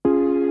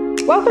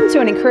Welcome to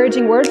an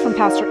encouraging word from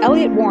Pastor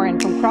Elliott Warren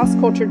from Cross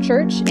Culture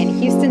Church in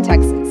Houston,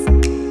 Texas.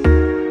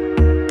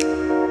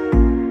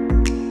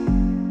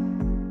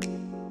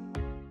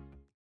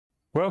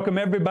 Welcome,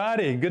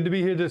 everybody. Good to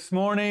be here this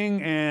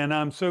morning, and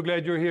I'm so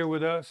glad you're here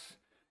with us.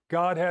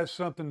 God has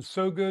something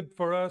so good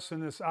for us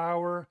in this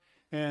hour,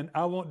 and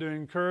I want to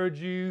encourage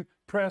you,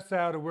 press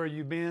out of where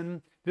you've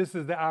been. This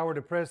is the hour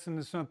to press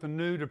into something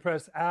new, to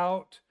press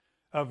out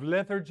of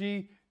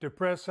lethargy, to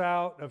press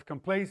out of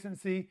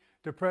complacency,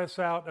 to press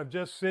out of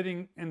just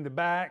sitting in the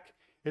back.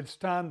 It's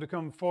time to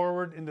come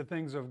forward in the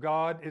things of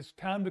God. It's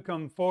time to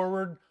come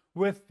forward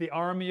with the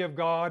army of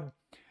God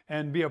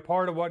and be a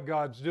part of what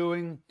God's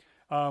doing.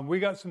 We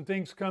got some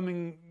things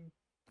coming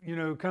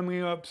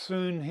up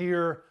soon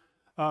here.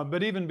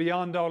 But even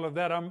beyond all of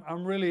that,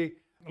 I'm really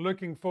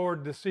looking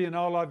forward to seeing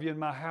all of you in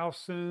my house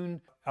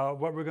soon.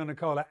 What we're going to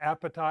call an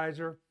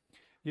appetizer.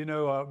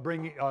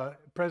 Bring a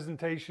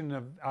presentation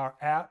of our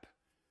app,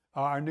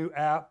 our new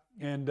app,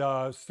 and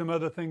some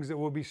other things that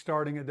we'll be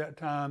starting at that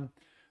time.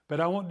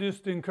 But I want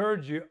just to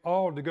encourage you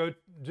all to go,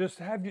 just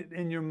have it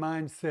in your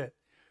mindset.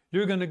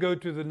 You're going to go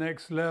to the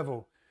next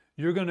level.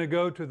 You're going to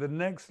go to the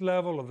next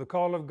level of the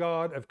call of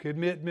God, of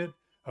commitment,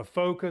 of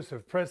focus,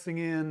 of pressing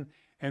in.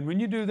 And when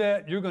you do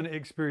that, you're going to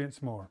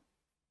experience more.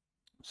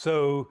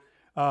 So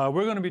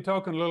we're going to be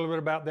talking a little bit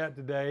about that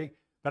today.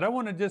 But I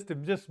want to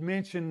just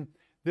mention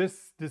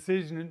this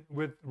decision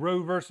with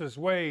Roe versus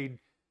Wade.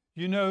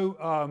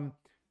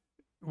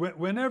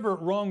 Whenever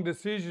wrong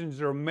decisions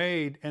are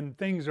made and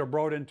things are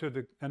brought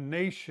into a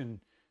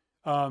nation,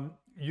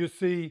 you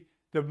see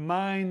the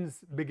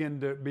minds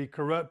begin to be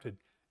corrupted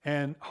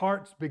and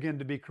hearts begin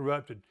to be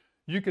corrupted.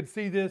 You could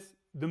see this.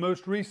 The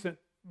most recent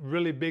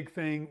really big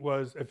thing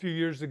was a few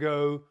years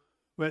ago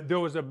when there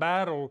was a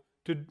battle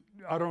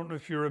I don't know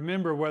if you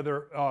remember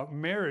whether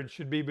marriage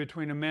should be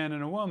between a man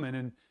and a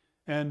woman.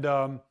 And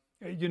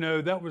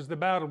that was the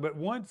battle. But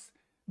once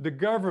the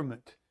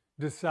government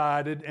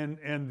decided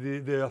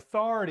and the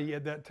authority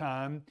at that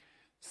time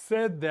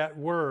said that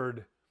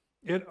word,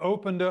 it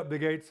opened up the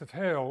gates of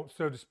hell,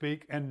 so to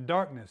speak, and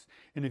darkness.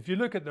 And if you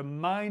look at the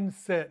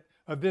mindset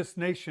of this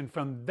nation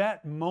from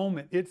that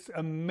moment, it's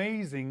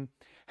amazing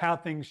how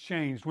things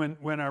changed.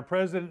 When our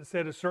president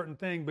said a certain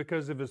thing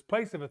because of his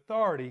place of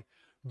authority,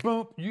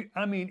 boom,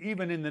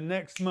 even in the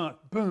next month,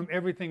 boom,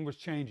 everything was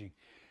changing.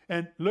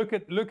 And look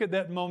at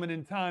that moment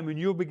in time, and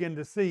you'll begin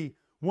to see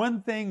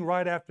one thing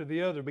right after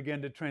the other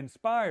begin to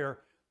transpire.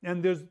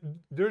 And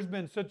there's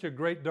been such a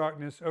great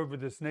darkness over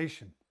this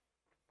nation.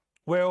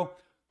 Well,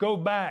 go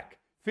back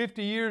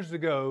 50 years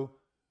ago,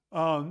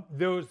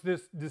 there was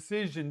this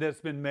decision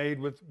that's been made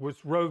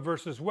with Roe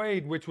versus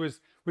Wade,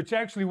 which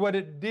actually what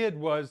it did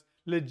was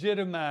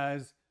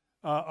legitimize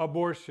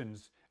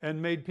abortions and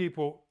made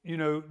people,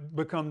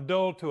 become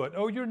dull to it.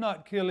 Oh, you're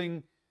not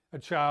killing a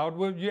child.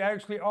 Well, you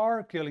actually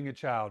are killing a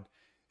child.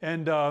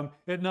 And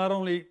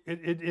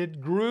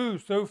it grew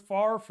so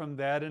far from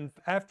that. And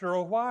after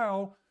a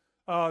while,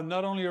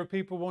 not only are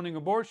people wanting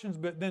abortions,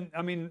 but then,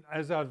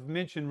 as I've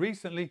mentioned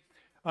recently,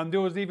 there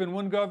was even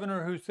one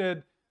governor who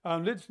said,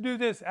 let's do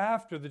this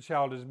after the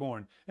child is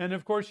born. And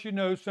of course,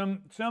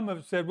 some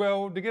have said,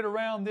 well, to get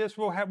around this,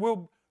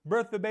 we'll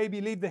birth the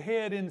baby, leave the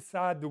head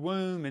inside the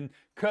womb and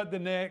cut the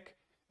neck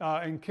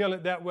and kill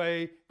it that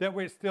way. That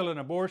way it's still an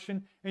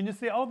abortion. And you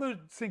see,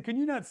 can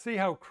you not see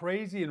how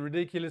crazy and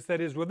ridiculous that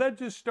is? Well, that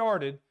just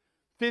started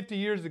 50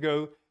 years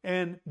ago,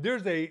 and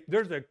there's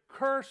a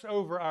curse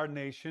over our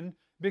nation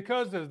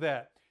because of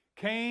that.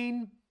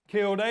 Cain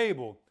killed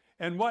Abel.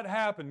 And what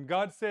happened?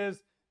 God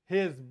says,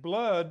 his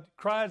blood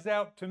cries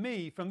out to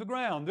me from the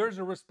ground. There's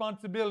a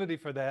responsibility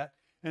for that.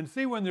 And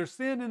see, when there's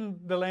sin in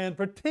the land,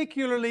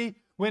 particularly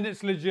when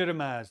it's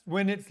legitimized,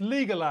 when it's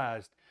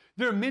legalized,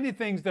 there are many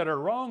things that are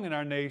wrong in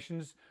our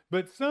nations,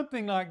 but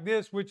something like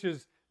this, which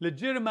is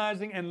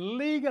legitimizing and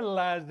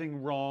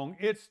legalizing wrong,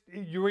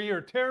 we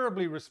are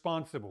terribly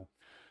responsible.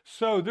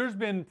 So there's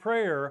been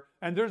prayer,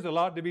 and there's a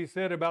lot to be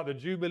said about the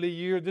Jubilee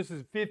year. This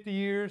is 50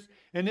 years,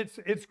 and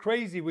it's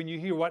crazy when you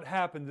hear what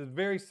happened the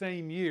very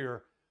same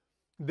year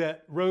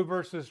that Roe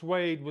versus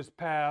Wade was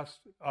passed,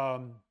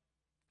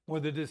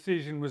 where the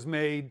decision was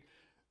made.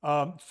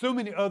 So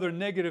many other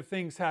negative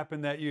things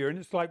happened that year, and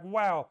it's like,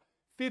 wow,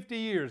 50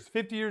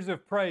 years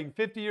of praying,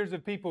 50 years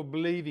of people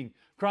believing,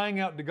 crying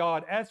out to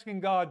God, asking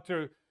God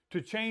to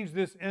change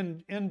this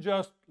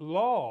unjust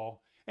law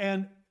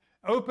and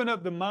open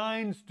up the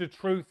minds to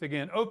truth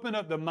again, open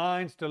up the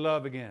minds to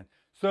love again.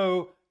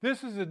 So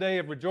this is a day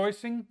of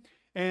rejoicing,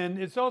 and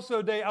it's also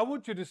a day I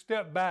want you to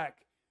step back.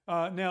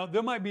 Now,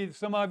 there might be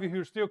some of you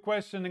who are still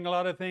questioning a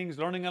lot of things,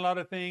 learning a lot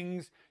of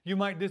things. You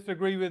might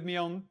disagree with me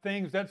on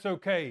things. That's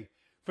okay.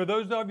 For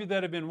those of you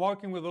that have been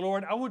walking with the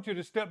Lord, I want you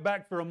to step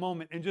back for a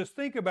moment and just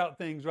think about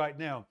things right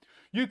now.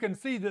 You can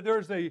see that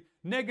there's a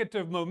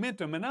negative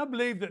momentum, and I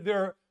believe that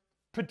there are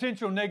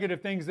potential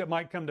negative things that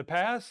might come to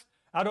pass.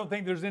 I don't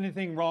think there's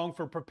anything wrong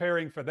for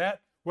preparing for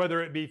that,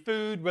 whether it be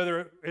food,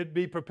 whether it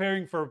be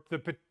preparing for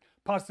the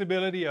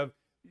possibility of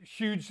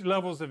huge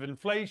levels of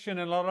inflation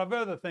and a lot of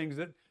other things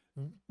that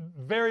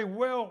very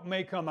well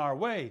may come our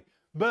way.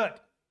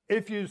 But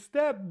if you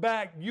step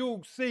back,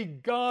 you'll see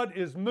God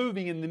is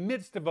moving in the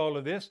midst of all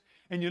of this.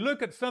 And you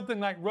look at something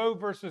like Roe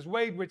versus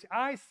Wade, which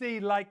I see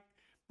like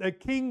a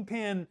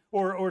kingpin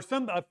or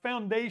a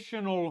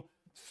foundational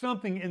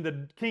something in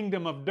the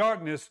kingdom of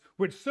darkness,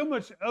 which so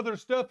much other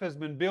stuff has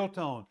been built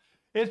on.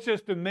 It's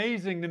just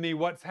amazing to me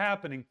what's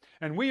happening.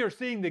 And we are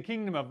seeing the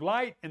kingdom of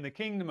light and the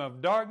kingdom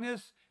of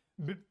darkness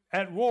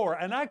at war.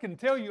 And I can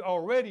tell you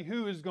already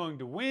who is going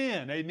to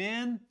win.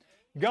 Amen?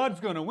 God's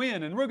going to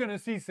win, and we're going to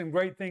see some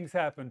great things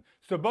happen.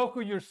 So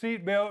buckle your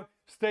seatbelt,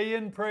 stay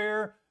in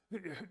prayer,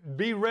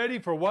 be ready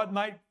for what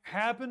might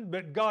happen,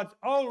 but God's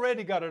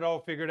already got it all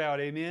figured out.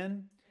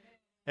 Amen?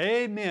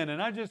 Amen.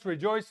 And I just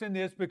rejoice in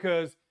this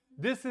because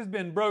this has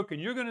been broken.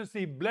 You're going to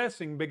see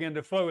blessing begin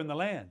to flow in the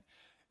land.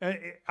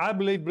 I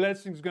believe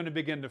blessing is going to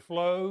begin to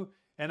flow,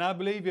 and I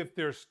believe if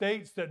there are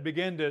states that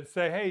begin to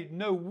say, hey,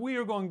 no, we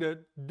are going to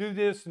do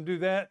this and do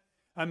that.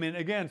 I mean,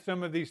 again,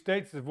 some of these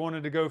states have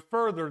wanted to go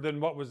further than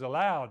what was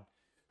allowed.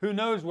 Who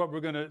knows what we're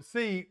going to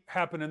see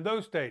happen in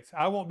those states?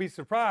 I won't be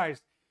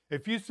surprised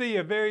if you see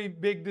a very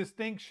big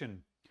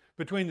distinction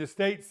between the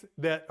states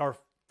that are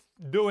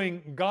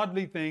doing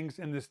godly things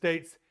and the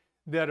states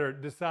that are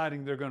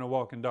deciding they're going to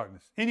walk in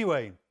darkness.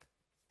 Anyway,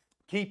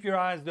 keep your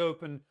eyes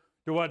open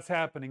to what's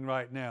happening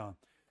right now.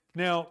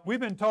 Now, I've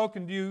been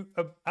talking to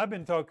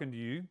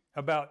you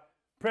about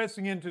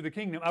pressing into the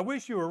kingdom. I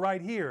wish you were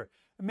right here.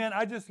 Man,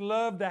 I just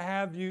love to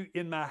have you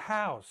in my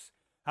house.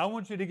 I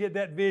want you to get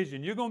that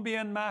vision. You're going to be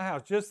in my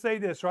house. Just say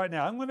this right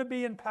now. I'm going to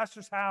be in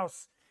Pastor's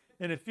house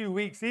in a few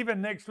weeks.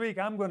 Even next week,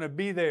 I'm going to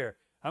be there.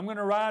 I'm going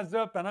to rise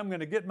up and I'm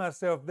going to get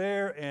myself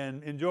there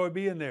and enjoy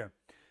being there.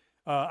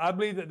 I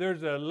believe that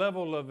there's a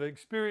level of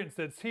experience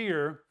that's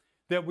here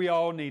that we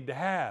all need to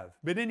have.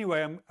 But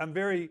anyway, I'm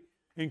very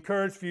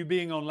encouraged for you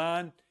being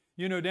online.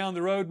 You know, down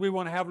the road, we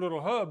want to have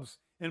little hubs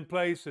in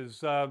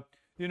places.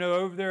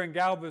 Over there in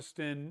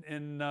Galveston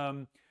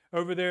and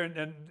over there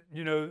and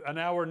an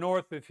hour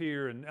north of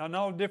here and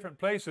all different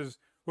places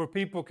where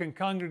people can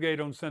congregate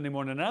on Sunday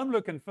morning. And I'm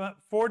looking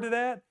forward to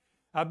that.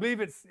 I believe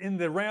it's in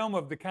the realm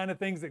of the kind of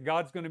things that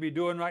God's going to be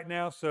doing right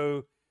now.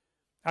 So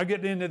I'll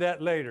get into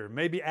that later.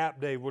 Maybe App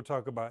Day, we'll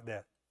talk about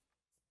that.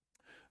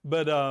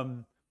 But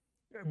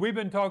we've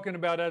been talking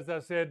about, as I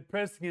said,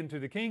 pressing into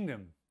the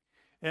kingdom.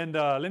 And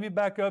let me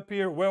back up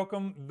here.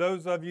 Welcome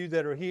those of you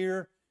that are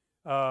here.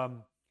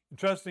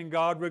 Trusting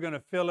God, we're going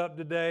to fill up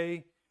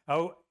today.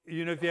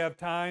 If you have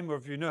time or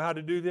if you know how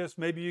to do this,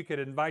 maybe you could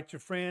invite your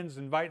friends,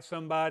 invite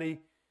somebody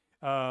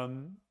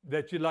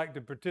that you'd like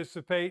to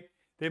participate.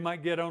 They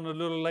might get on a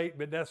little late,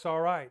 but that's all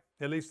right.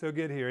 At least they'll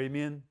get here.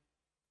 Amen.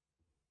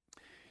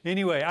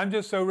 Anyway, I'm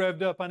just so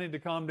revved up, I need to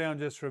calm down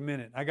just for a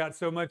minute. I got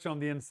so much on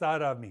the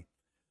inside of me.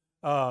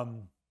 But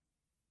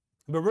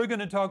we're going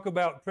to talk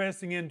about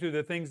pressing into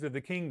the things of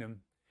the kingdom.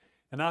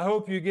 And I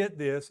hope you get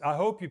this. I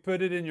hope you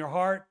put it in your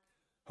heart.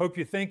 Hope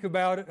you think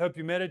about it. Hope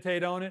you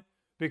meditate on it.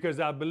 Because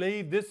I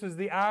believe this is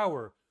the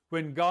hour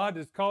when God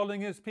is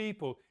calling His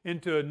people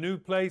into a new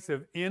place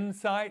of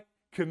insight,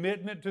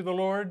 commitment to the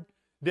Lord,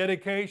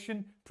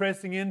 dedication,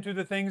 pressing into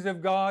the things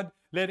of God,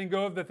 letting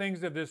go of the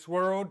things of this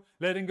world,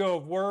 letting go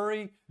of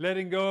worry,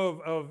 letting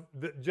go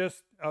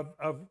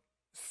of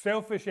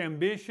selfish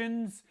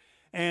ambitions,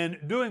 and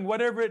doing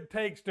whatever it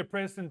takes to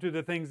press into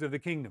the things of the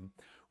kingdom.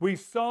 We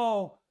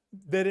saw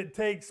that it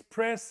takes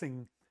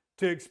pressing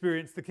to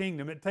experience the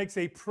kingdom. It takes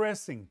a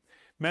pressing.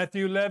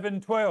 Matthew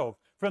 11:12.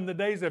 From the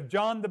days of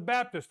John the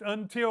Baptist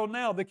until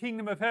now, the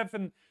kingdom of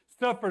heaven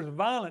suffers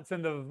violence,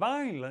 and the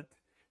violent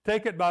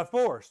take it by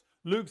force.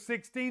 Luke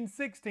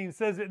 16:16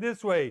 says it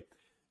this way.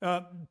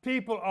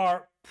 People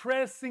are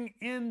pressing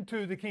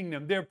into the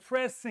kingdom. They're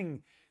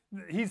pressing.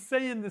 He's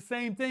saying the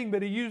same thing,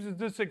 but he uses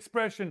this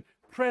expression,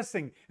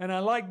 pressing. And I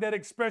like that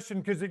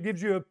expression because it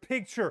gives you a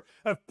picture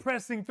of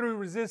pressing through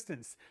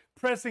resistance,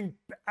 pressing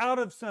out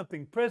of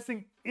something,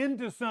 pressing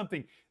into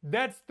something.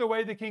 That's the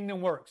way the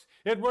kingdom works.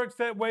 It works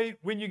that way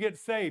when you get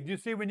saved. You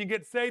see, when you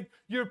get saved,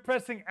 you're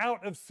pressing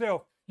out of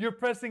self. You're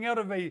pressing out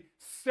of a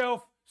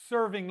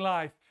self-serving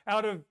life,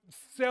 out of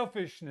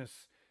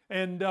selfishness.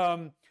 And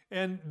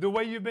the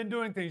way you've been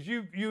doing things,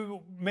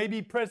 you may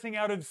be pressing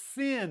out of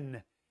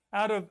sin,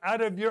 out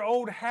of your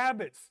old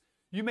habits.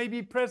 You may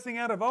be pressing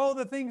out of all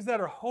the things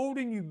that are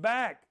holding you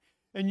back,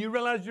 and you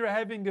realize you're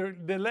having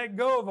to let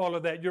go of all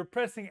of that. You're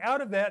pressing out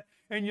of that,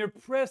 and you're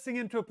pressing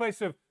into a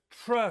place of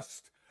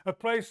trust, a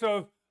place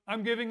of,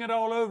 I'm giving it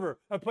all over,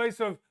 a place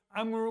of,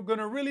 I'm going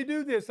to really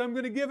do this. I'm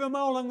going to give Him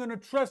all. I'm going to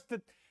trust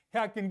that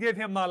I can give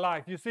Him my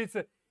life. You see,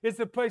 it's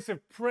a place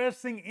of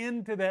pressing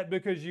into that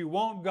because you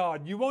want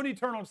God. You want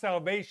eternal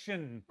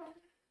salvation,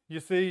 you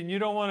see, and you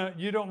don't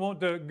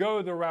want to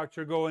go the route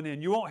you're going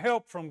in. You want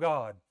help from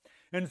God.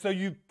 And so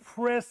you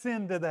press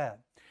into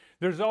that.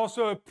 There's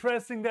also a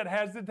pressing that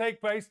has to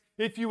take place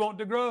if you want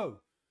to grow.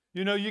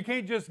 You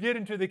can't just get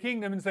into the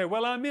kingdom and say,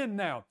 well, I'm in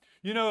now.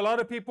 A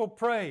lot of people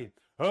pray.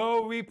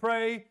 Oh, we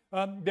pray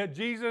that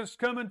Jesus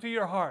come into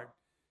your heart.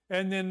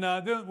 And then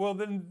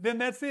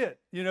that's it.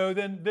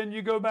 Then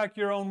you go back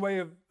your own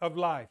way of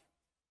life.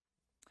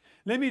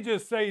 Let me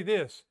just say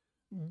this.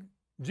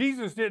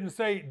 Jesus didn't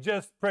say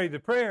just pray the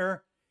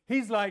prayer.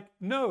 He's like,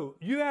 no,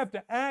 you have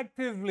to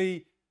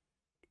actively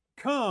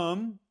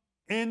come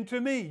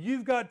into me.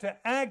 You've got to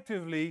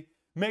actively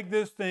make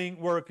this thing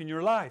work in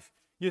your life.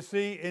 You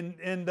see,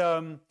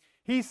 and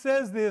he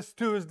says this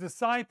to his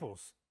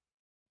disciples.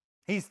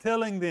 He's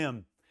telling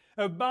them,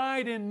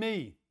 abide in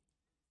me,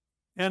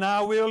 and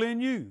I will in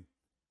you.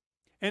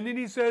 And then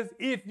he says,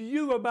 if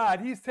you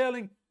abide, he's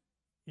telling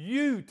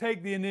you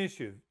take the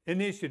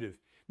initiative.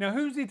 Now,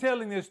 who's he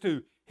telling this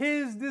to?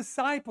 His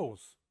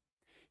disciples.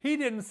 He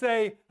didn't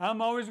say,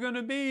 I'm always going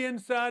to be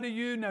inside of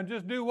you. Now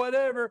just do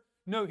whatever.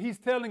 No, he's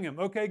telling them,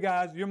 okay,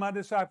 guys, you're my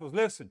disciples.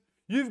 Listen,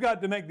 you've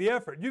got to make the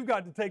effort. You've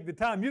got to take the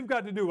time. You've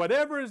got to do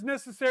whatever is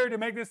necessary to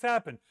make this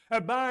happen.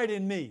 Abide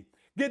in me.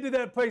 Get to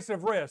that place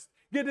of rest.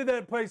 Get to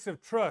that place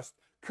of trust.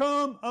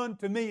 Come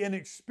unto me and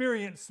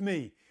experience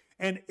me.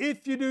 And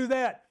if you do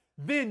that,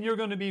 then you're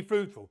going to be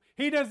fruitful.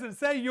 He doesn't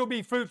say you'll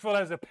be fruitful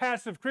as a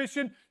passive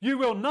Christian. You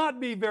will not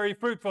be very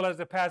fruitful as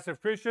a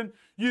passive Christian.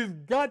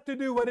 You've got to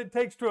do what it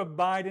takes to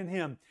abide in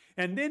him.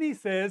 And then he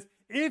says,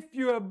 if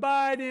you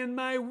abide in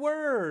my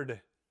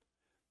word,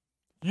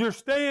 you're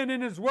staying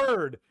in his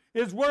word.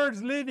 His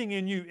word's living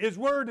in you. His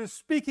word is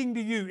speaking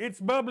to you.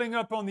 It's bubbling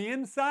up on the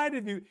inside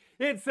of you.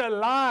 It's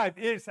alive.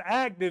 It's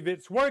active.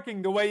 It's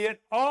working the way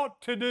it ought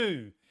to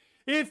do.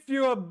 If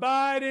you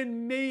abide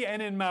in me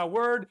and in my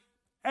word,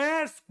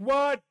 ask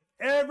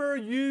whatever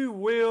you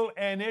will,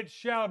 and it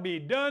shall be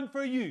done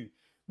for you.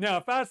 Now,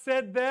 if I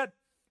said that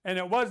and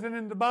it wasn't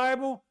in the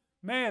Bible,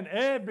 man,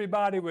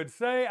 everybody would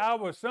say I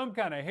was some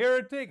kind of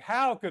heretic.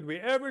 How could we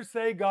ever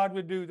say God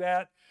would do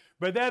that?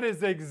 But that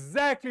is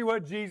exactly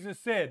what Jesus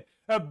said.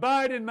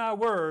 Abide in my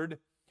word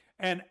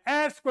and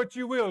ask what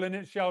you will, and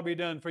it shall be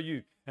done for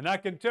you. And I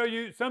can tell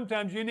you,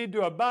 sometimes you need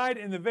to abide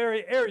in the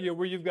very area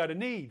where you've got a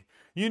need.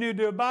 You need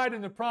to abide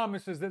in the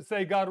promises that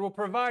say God will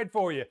provide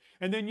for you.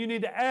 And then you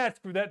need to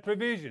ask for that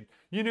provision.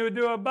 You need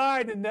to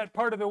abide in that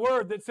part of the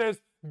word that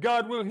says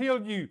God will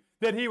heal you,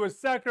 that he was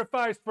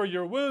sacrificed for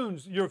your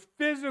wounds, your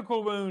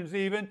physical wounds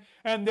even,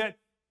 and that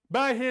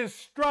by his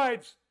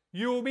stripes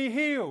you will be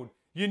healed.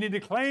 You need to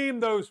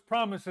claim those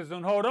promises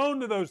and hold on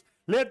to those.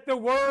 Let the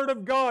word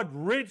of God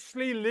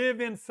richly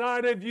live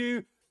inside of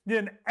you.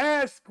 Then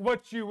ask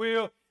what you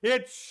will.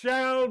 It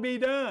shall be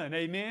done.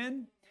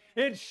 Amen.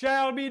 It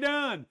shall be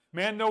done.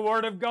 Man, the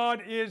word of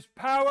God is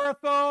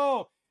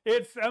powerful.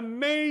 It's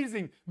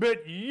amazing.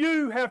 But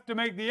you have to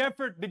make the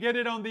effort to get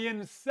it on the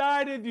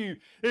inside of you.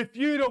 If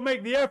you don't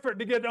make the effort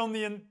to get it on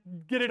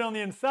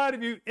the inside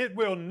of you, it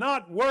will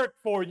not work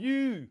for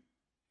you.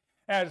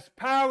 As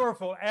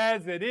powerful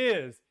as it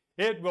is,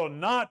 it will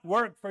not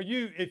work for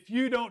you if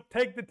you don't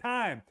take the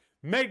time,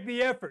 make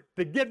the effort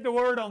to get the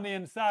word on the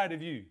inside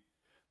of you.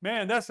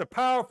 Man, that's a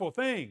powerful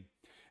thing.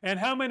 And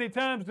how many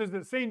times does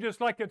it seem just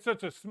like it's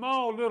such a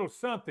small little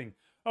something?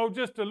 Oh,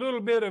 just a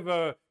little bit of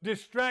a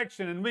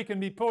distraction, and we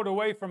can be pulled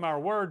away from our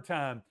word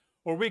time,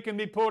 or we can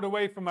be pulled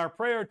away from our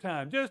prayer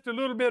time. Just a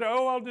little bit of,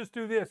 oh, I'll just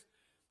do this.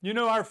 You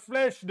know, our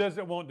flesh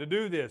doesn't want to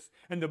do this.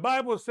 And the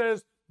Bible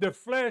says the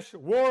flesh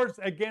wars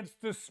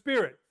against the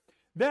spirit.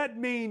 That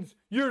means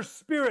your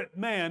spirit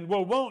man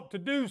will want to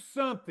do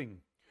something.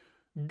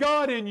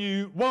 God in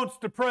you wants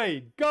to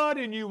pray. God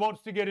in you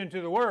wants to get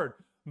into the word.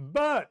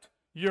 But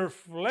your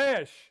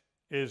flesh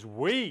is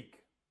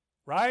weak,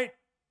 right?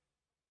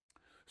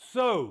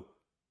 So,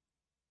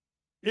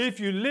 if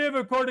you live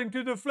according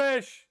to the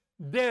flesh,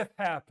 death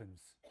happens.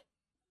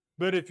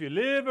 But if you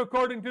live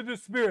according to the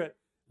Spirit,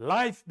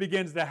 life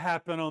begins to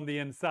happen on the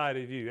inside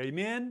of you.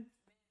 Amen?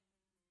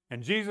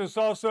 And Jesus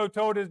also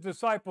told his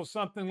disciples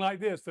something like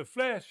this. The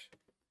flesh,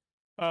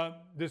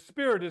 the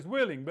spirit is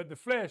willing, but the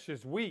flesh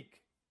is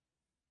weak.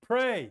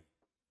 Pray.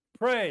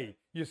 Pray.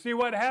 You see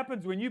what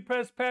happens when you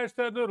press past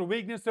that little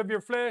weakness of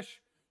your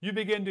flesh? You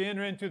begin to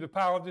enter into the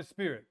power of the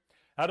Spirit.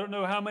 I don't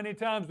know how many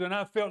times when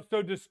I felt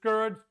so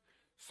discouraged,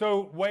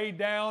 so weighed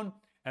down,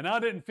 and I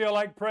didn't feel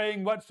like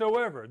praying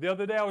whatsoever. The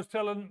other day I was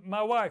telling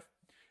my wife,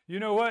 you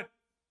know what?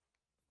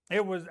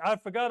 I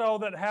forgot all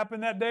that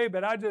happened that day,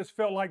 but I just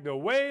felt like the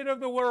weight of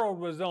the world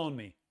was on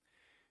me.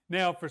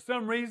 Now, for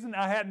some reason,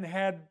 I hadn't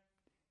had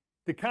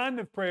the kind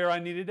of prayer I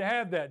needed to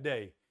have that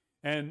day.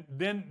 And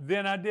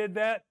then I did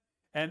that.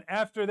 And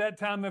after that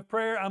time of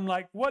prayer, I'm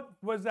like, what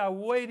was I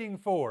waiting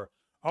for?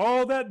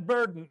 All that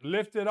burden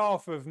lifted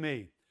off of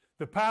me.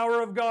 The power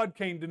of God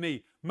came to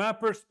me. My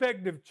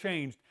perspective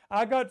changed.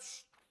 I got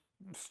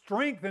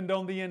strengthened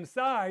on the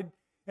inside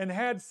and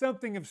had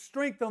something of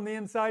strength on the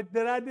inside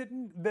that I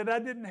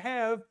didn't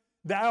have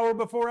the hour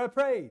before I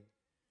prayed.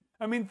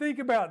 I mean, think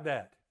about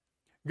that.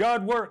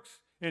 God works,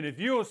 and if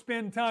you'll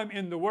spend time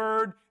in the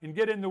Word and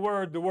get in the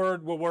Word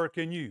will work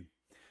in you.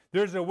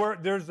 There's a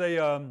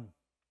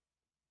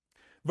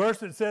verse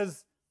that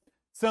says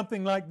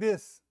something like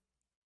this.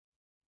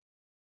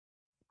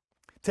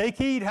 Take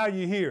heed how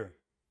you hear.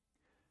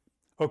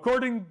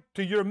 According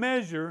to your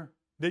measure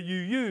that you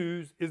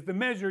use is the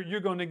measure you're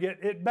going to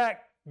get it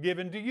back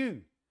given to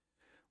you.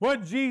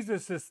 What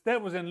Jesus is,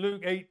 that was in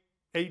Luke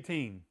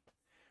 8:18.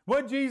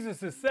 What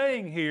Jesus is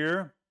saying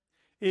here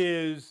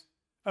is,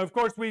 Of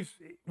course,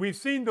 we've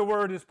seen the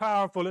word is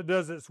powerful. It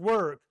does its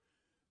work.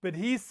 But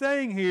he's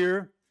saying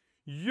here,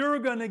 you're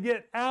going to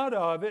get out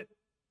of it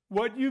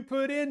what you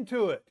put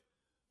into it.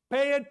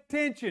 Pay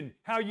attention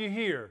how you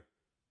hear.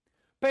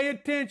 Pay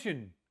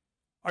attention.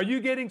 Are you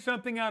getting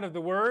something out of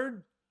the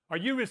word? Are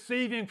you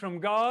receiving from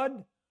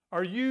God?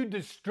 Are you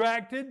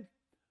distracted?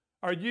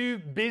 Are you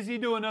busy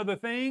doing other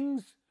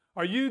things?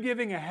 Are you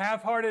giving a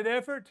half-hearted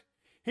effort?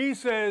 He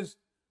says,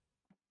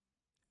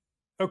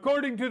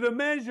 according to the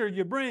measure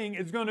you bring,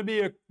 it's going to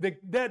be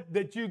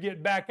that you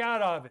get back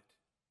out of it.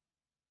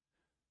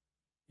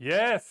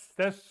 Yes,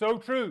 that's so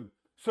true.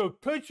 So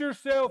put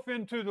yourself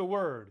into the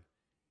Word.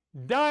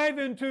 Dive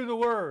into the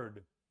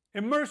Word.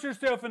 Immerse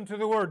yourself into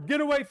the Word.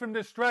 Get away from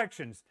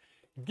distractions.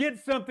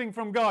 Get something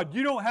from God.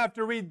 You don't have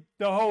to read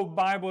the whole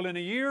Bible in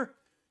a year.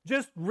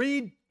 Just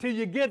read till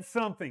you get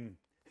something.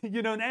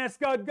 And ask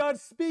God, God,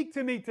 speak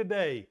to me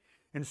today.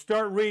 And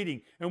start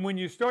reading. And when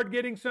you start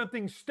getting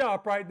something,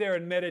 stop right there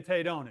and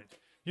meditate on it.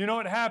 You know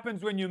what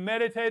happens when you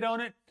meditate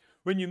on it?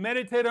 When you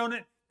meditate on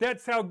it,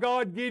 that's how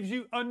God gives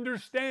you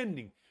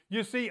understanding.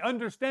 You see,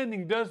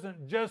 understanding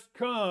doesn't just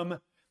come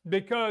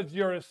because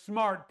you're a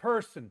smart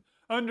person.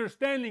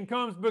 Understanding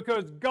comes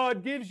because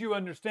God gives you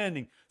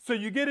understanding. So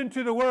you get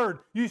into the Word,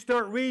 you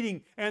start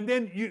reading, and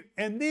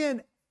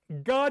then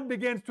God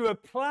begins to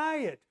apply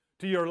it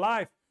to your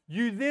life.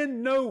 You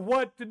then know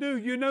what to do.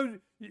 You know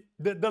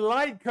the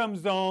light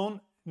comes on,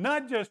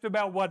 not just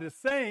about what it's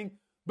saying,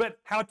 but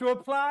how to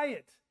apply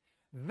it.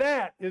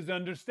 That is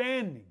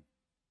understanding.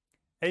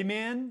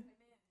 Amen?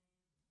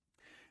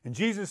 And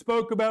Jesus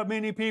spoke about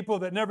many people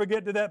that never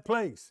get to that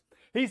place.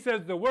 He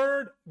says the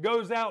word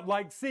goes out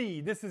like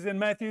seed. This is in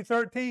Matthew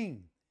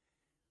 13.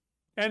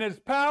 And as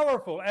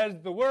powerful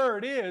as the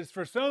word is,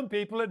 for some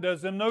people it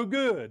does them no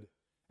good.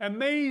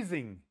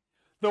 Amazing.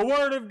 The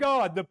Word of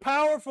God, the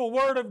powerful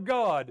Word of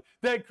God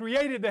that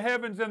created the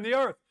heavens and the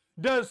earth,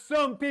 does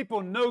some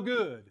people no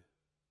good.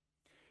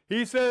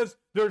 He says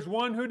there's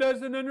one who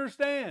doesn't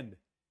understand.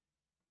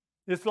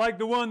 It's like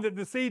the one that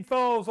the seed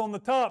falls on the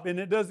top and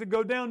it doesn't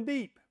go down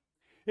deep.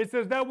 It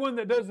says that one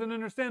that doesn't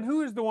understand.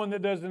 Who is the one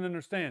that doesn't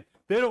understand?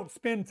 They don't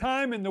spend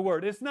time in the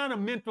Word. It's not a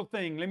mental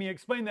thing. Let me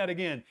explain that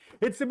again.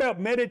 It's about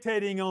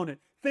meditating on it,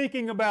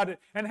 thinking about it,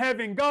 and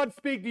having God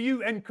speak to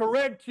you and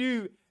correct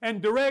you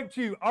and direct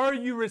you. Are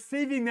you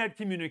receiving that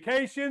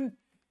communication?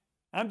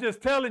 I'm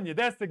just telling you,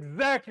 that's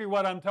exactly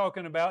what I'm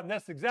talking about, and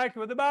that's exactly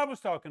what the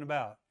Bible's talking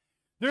about.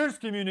 There's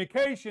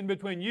communication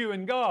between you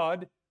and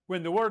God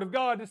when the Word of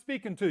God is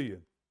speaking to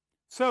you.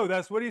 So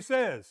that's what he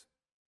says.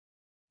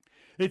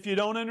 If you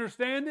don't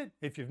understand it,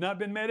 if you've not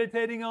been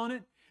meditating on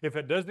it, if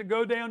it doesn't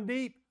go down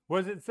deep,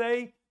 what does it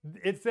say?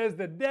 It says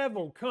the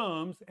devil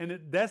comes, and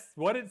that's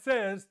what it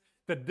says.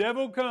 The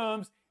devil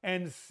comes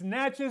and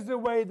snatches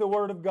away the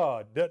Word of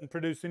God. Doesn't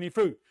produce any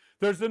fruit.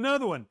 There's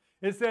another one.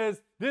 It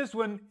says this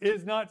one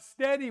is not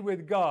steady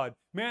with God.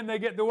 Man, they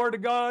get the Word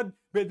of God,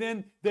 but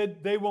then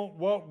they won't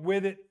walk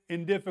with it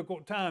in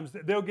difficult times.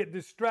 They'll get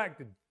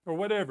distracted or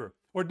whatever,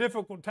 or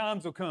difficult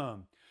times will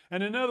come.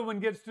 And another one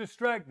gets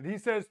distracted. He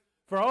says,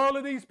 for all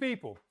of these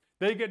people,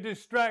 they get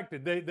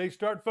distracted. They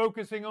start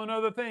focusing on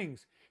other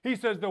things. He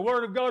says the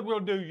Word of God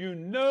will do you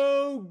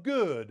no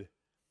good.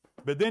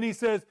 But then he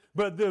says,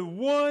 but the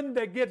one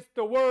that gets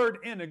the Word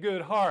in a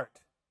good heart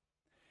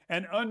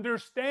and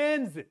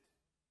understands it,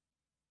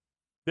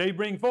 they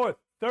bring forth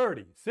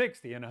 30,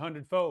 60, and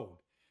 100-fold.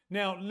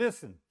 Now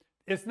listen,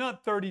 it's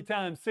not 30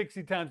 times,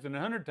 60 times, and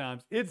 100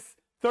 times. It's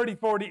 30,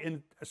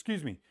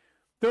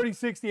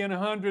 60, and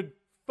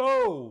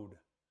 100-fold.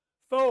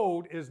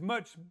 Fold is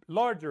much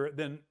larger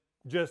than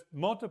just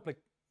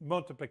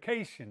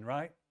multiplication,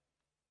 right?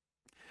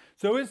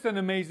 So it's an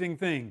amazing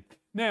thing.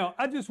 Now,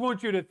 I just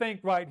want you to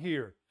think right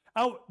here.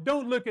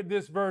 Don't look at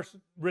this verse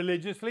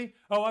religiously.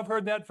 Oh, I've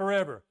heard that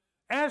forever.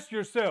 Ask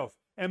yourself,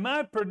 am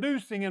I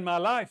producing in my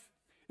life?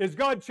 Is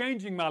God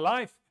changing my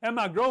life? Am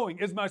I growing?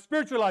 Is my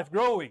spiritual life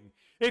growing?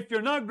 If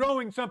you're not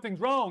growing, something's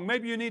wrong.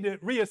 Maybe you need to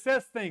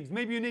reassess things.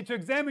 Maybe you need to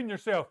examine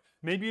yourself.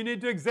 Maybe you need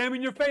to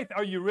examine your faith.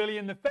 Are you really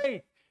in the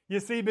faith? You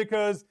see,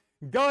 because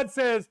God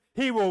says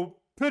He will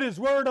put His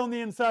Word on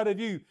the inside of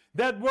you.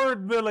 That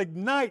Word will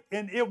ignite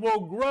and it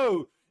will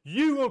grow.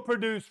 You will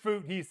produce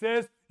fruit, He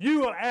says. You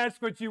will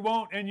ask what you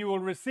want and you will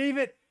receive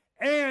it.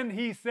 And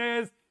He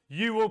says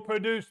you will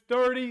produce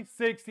 30,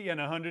 60, and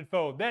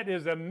 100-fold. That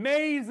is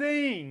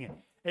amazing.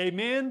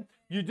 Amen.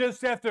 You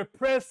just have to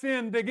press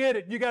in to get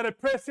it. You got to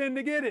press in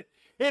to get it.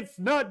 It's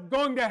not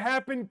going to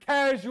happen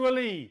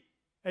casually.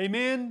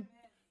 Amen.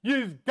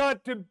 You've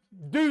got to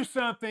do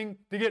something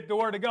to get the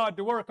Word of God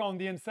to work on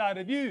the inside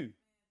of you.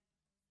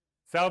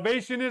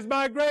 Salvation is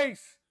by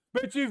grace,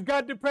 but you've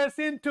got to press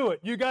into it.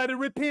 You got to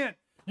repent.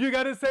 You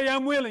got to say,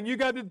 I'm willing. You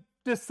got to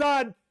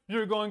decide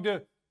you're going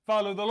to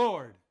follow the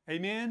Lord.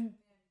 Amen?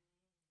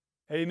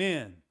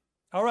 Amen.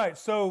 All right,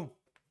 so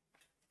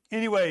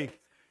anyway,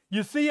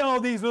 you see all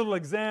these little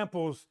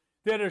examples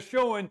that are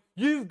showing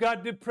you've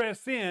got to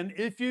press in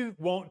if you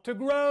want to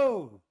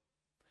grow.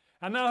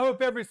 And I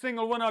hope every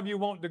single one of you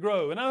want to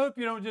grow. And I hope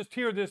you don't just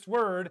hear this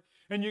word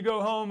and you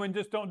go home and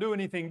just don't do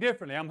anything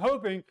differently. I'm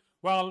hoping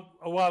while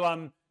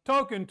I'm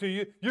talking to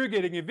you, you're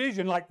getting a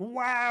vision like,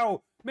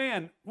 wow,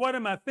 man, what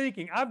am I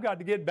thinking? I've got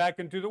to get back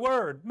into the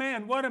Word.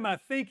 Man, what am I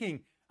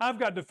thinking? I've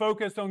got to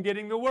focus on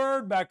getting the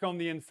Word back on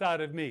the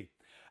inside of me.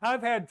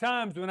 I've had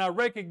times when I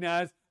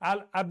recognize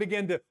I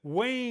begin to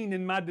wane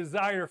in my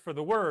desire for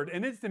the Word.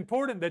 And it's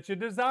important that you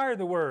desire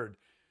the Word.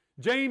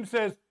 James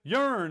says,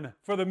 yearn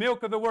for the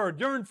milk of the Word.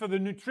 Yearn for the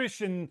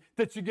nutrition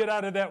that you get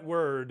out of that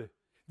Word,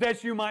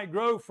 that you might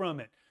grow from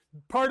it.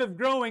 Part of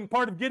growing,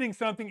 part of getting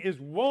something is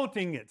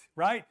wanting it,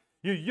 right?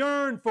 You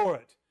yearn for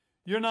it.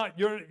 You're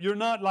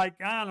not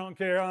like, I don't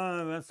care,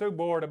 I'm so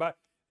bored about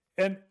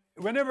it. And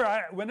whenever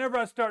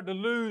I start to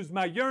lose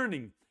my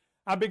yearning,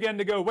 I begin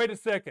to go, wait a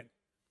second.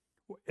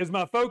 Is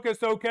my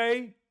focus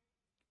okay?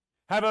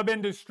 Have I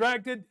been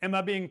distracted? Am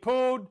I being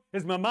pulled?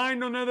 Is my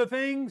mind on other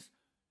things?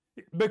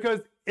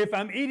 Because if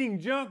I'm eating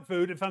junk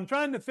food, if I'm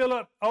trying to fill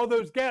up all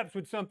those gaps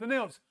with something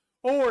else,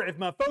 or if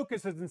my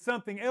focus is in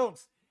something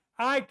else,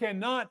 I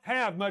cannot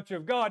have much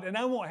of God, and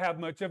I won't have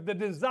much of the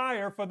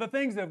desire for the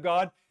things of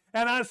God,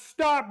 and I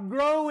stop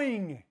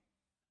growing.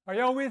 Are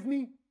y'all with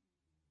me?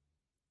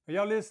 Are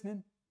y'all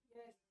listening?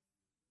 Yes.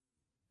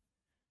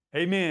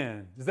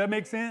 Amen. Does that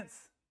make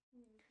sense?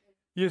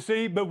 You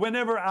see, but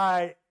whenever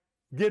I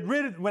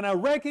when I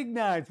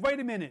recognize, wait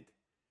a minute,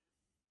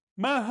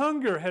 my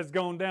hunger has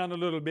gone down a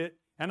little bit,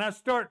 and I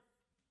start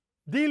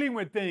dealing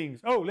with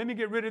things. Oh, let me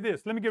get rid of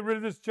this. Let me get rid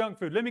of this junk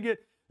food. Let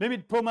me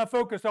pull my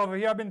focus off of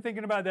here. I've been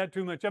thinking about that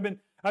too much.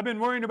 I've been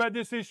worrying about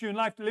this issue in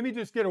life. Let me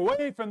just get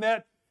away from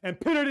that and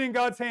put it in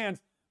God's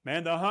hands.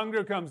 Man, the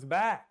hunger comes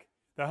back.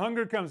 The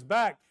hunger comes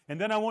back. And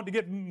then I want to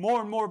get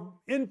more and more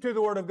into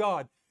the Word of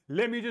God.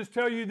 Let me just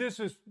tell you, this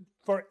is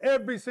for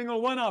every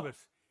single one of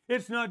us.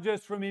 It's not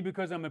just for me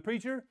because I'm a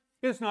preacher.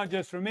 It's not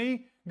just for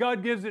me.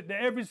 God gives it to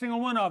every single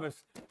one of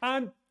us.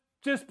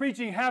 Just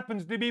preaching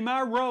happens to be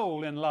my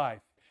role in life.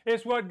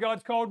 It's what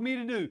God's called me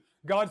to do.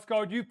 God's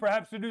called you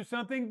perhaps to do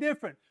something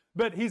different.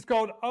 But He's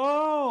called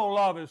all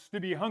of us to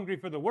be hungry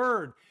for the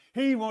Word.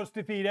 He wants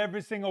to feed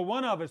every single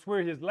one of us.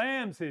 We're His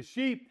lambs, His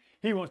sheep.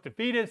 He wants to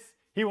feed us.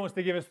 He wants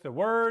to give us the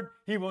Word.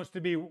 He wants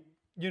to be,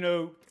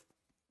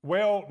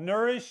 well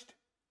nourished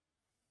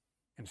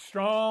and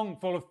strong,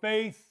 full of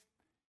faith,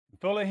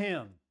 and full of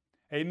Him.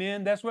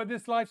 Amen. That's what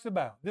this life's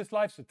about. This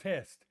life's a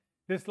test.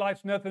 This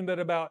life's nothing but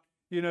about,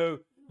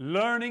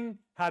 learning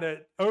how to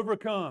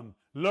overcome,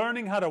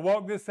 learning how to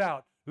walk this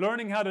out,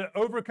 learning how to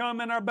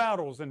overcome in our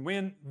battles and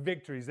win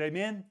victories.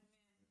 Amen?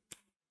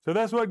 So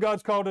that's what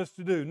God's called us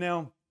to do.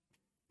 Now,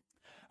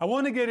 I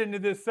want to get into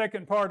this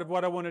second part of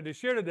what I wanted to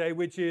share today,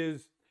 which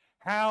is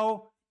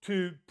how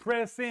to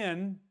press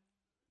in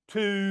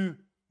to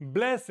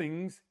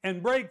blessings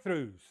and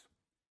breakthroughs.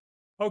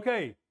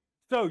 Okay,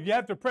 so you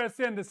have to press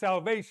into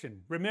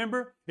salvation.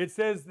 Remember, it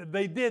says that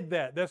they did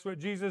that. That's what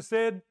Jesus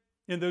said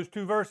in those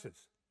two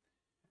verses.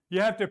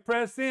 You have to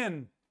press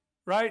in,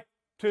 right,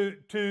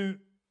 to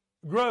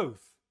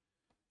growth.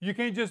 You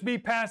can't just be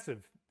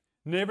passive.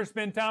 Never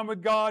spend time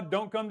with God.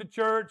 Don't come to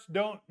church.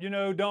 Don't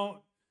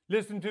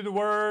listen to the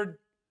Word.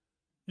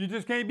 You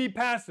just can't be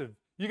passive.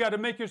 You got to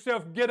make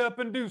yourself get up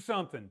and do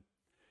something.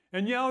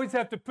 And you always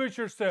have to push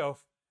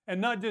yourself and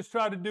not just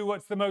try to do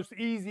what's the most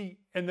easy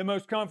and the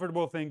most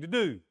comfortable thing to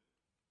do.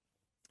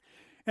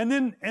 And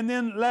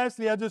then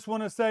lastly, I just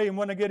want to say and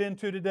want to get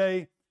into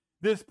today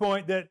this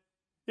point that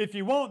if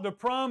you want the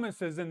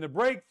promises and the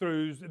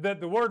breakthroughs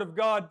that the Word of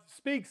God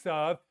speaks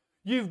of,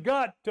 you've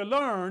got to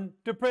learn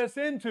to press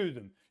into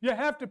them. You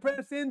have to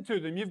press into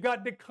them. You've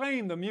got to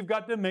claim them. You've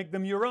got to make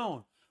them your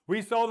own.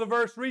 We saw the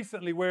verse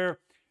recently where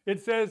it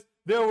says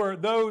there were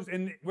those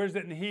in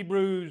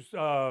Hebrews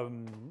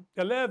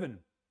 11.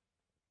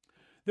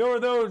 There were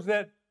those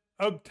that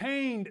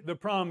obtained the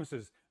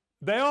promises.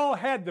 They all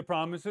had the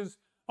promises.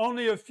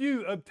 Only a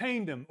few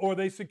obtained them, or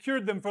they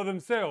secured them for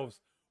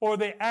themselves, or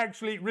they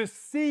actually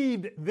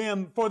received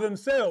them for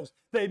themselves.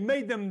 They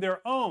made them their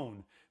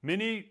own.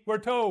 Many were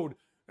told,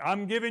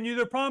 I'm giving you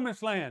the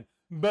promised land.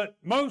 But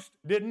most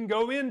didn't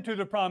go into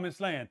the promised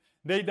land.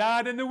 They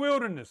died in the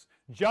wilderness.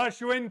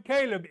 Joshua and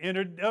Caleb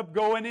ended up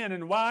going in.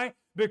 And why?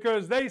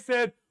 Because they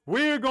said,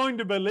 we're going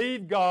to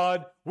believe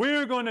God.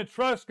 We're going to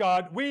trust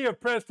God. We have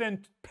pressed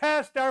in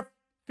past our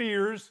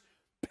fears,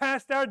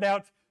 past our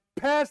doubts,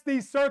 past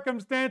these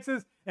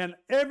circumstances and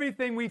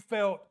everything we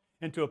felt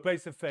into a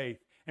place of faith.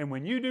 And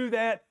when you do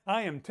that,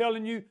 I am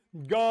telling you,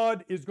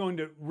 God is going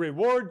to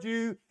reward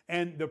you,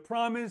 and the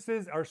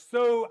promises are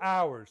so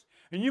ours.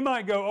 And you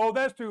might go, oh,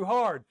 that's too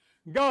hard.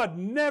 God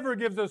never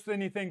gives us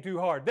anything too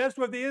hard. That's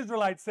what the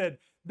Israelites said.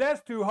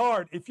 That's too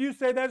hard. If you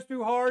say that's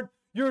too hard,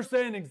 you're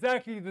saying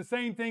exactly the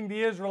same thing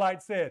the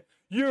Israelites said.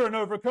 You're an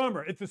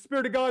overcomer. If the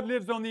Spirit of God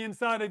lives on the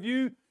inside of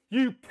you,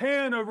 you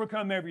can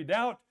overcome every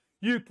doubt.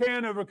 You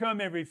can overcome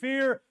every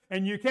fear,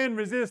 and you can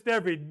resist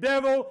every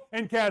devil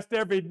and cast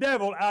every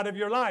devil out of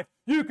your life.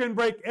 You can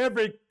break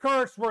every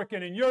curse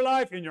working in your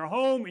life, in your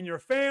home, in your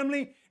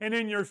family, and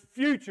in your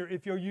future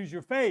if you'll use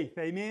your faith.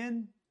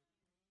 Amen?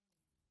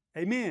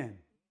 Amen.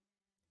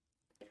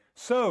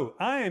 So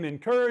I am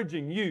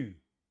encouraging you,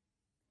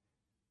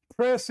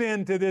 press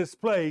into this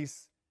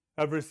place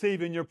of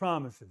receiving your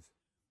promises.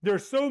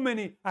 There's so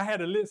many. I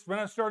had a list when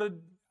I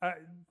started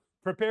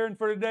preparing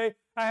for today.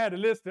 I had a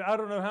list of I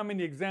don't know how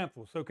many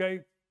examples,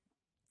 okay?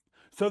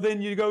 So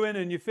then you go in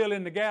and you fill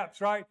in the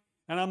gaps, right?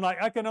 And I'm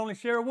like, I can only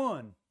share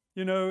one.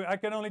 You know,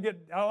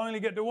 I'll only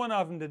get to one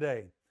of them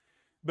today.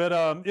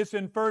 But it's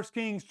in 1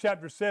 Kings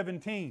chapter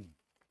 17.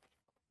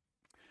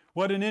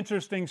 What an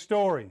interesting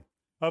story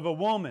of a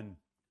woman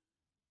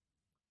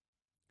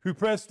who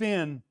pressed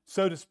in,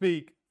 so to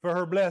speak, for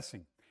her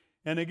blessing.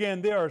 And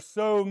again, there are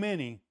so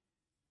many.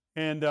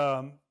 And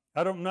I'm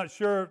not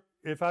sure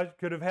if I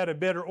could have had a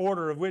better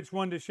order of which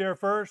one to share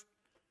first.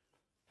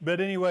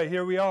 But anyway,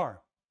 here we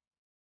are.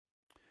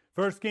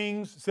 1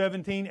 Kings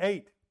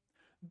 17:8.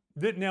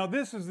 Now,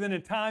 this is in a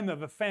time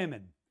of a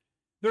famine.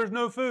 There's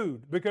no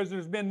food because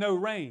there's been no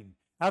rain.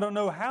 I don't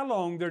know how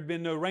long there'd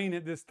been no rain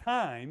at this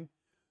time,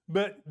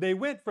 but they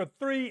went for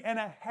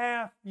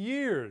 3.5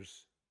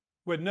 years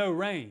with no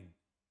rain.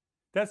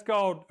 That's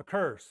called a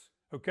curse,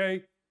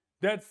 okay?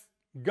 That's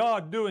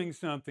God doing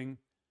something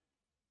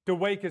to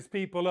wake his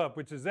people up,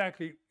 which is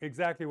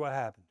exactly what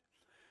happened.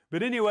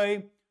 But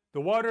anyway,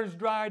 the water's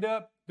dried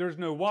up. There's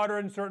no water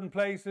in certain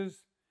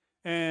places.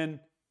 And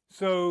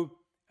so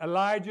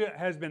Elijah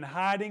has been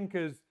hiding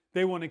because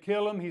they want to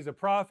kill him. He's a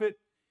prophet.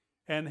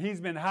 And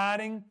he's been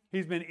hiding.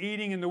 He's been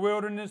eating in the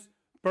wilderness.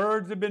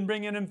 Birds have been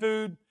bringing him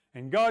food.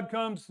 And God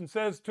comes and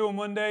says to him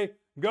one day,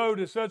 go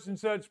to such and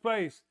such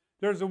place.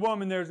 There's a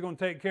woman there who's going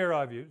to take care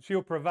of you.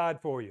 She'll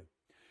provide for you.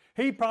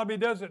 He probably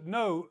doesn't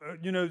know,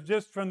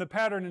 just from the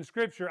pattern in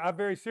Scripture, I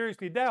very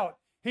seriously doubt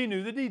he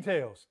knew the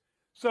details.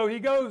 So he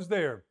goes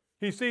there.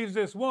 He sees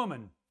this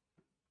woman.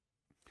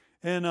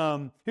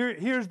 And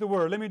here's the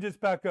word. Let me just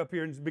back up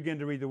here and begin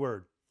to read the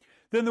word.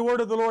 Then the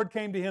word of the Lord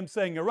came to him,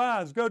 saying,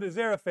 arise, go to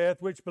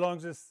Zarephath, which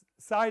belongs to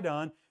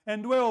Sidon,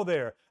 and dwell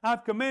there.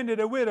 I've commanded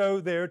a widow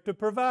there to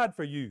provide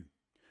for you.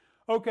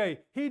 Okay,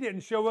 he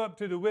didn't show up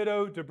to the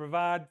widow to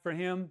provide for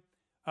him.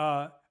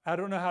 I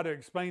don't know how to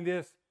explain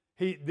this.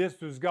 This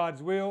was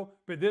God's will,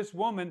 but this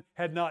woman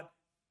had not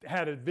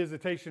had a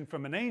visitation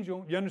from an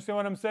angel. You understand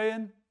what I'm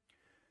saying?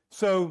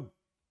 So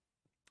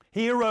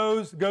he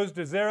arose, goes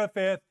to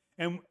Zarephath,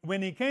 and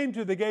when he came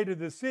to the gate of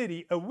the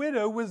city, a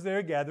widow was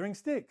there gathering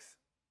sticks.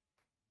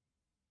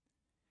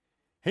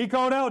 He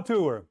called out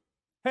to her,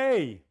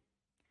 hey,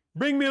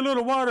 bring me a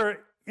little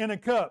water in a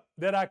cup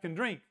that I can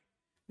drink.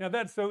 Now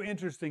that's so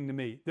interesting to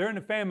me. They're in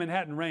a famine,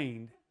 hadn't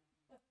rained.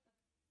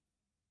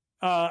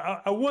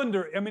 I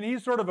wonder,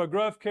 he's sort of a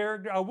gruff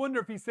character. I wonder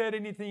if he said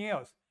anything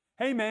else.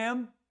 Hey,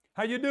 ma'am,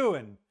 how you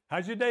doing?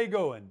 How's your day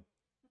going?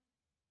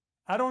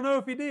 I don't know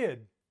if he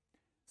did.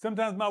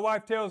 Sometimes my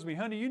wife tells me,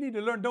 honey, you need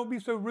to learn, don't be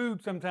so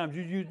rude sometimes.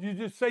 You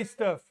just say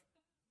stuff.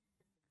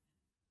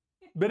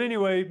 But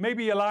anyway,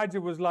 maybe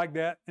Elijah was like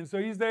that. And so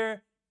he's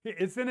there.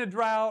 It's in a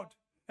drought.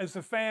 It's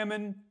a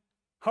famine.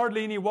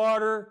 Hardly any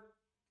water.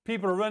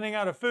 People are running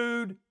out of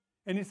food.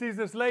 And he sees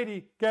this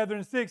lady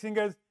gathering sticks and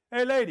goes,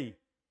 hey, lady,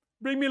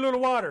 bring me a little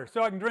water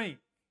so I can drink.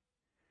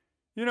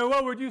 You know,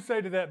 what would you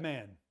say to that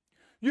man?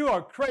 You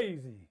are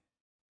crazy,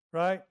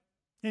 right?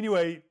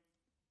 Anyway,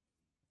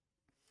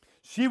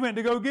 she went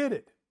to go get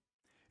it.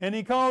 And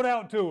he called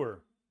out to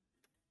her.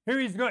 Here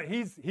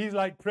he's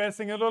like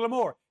pressing a little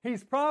more.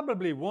 He's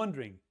probably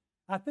wondering,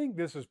 I think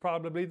this is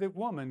probably the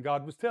woman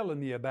God was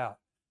telling me about.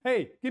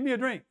 Hey, give me a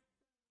drink.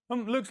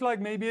 Looks like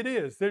maybe it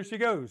is. There she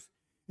goes.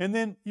 And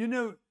then,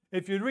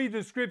 if you read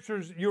the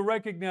scriptures, you'll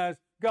recognize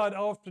God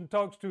often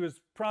talks to his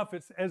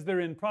prophets as they're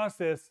in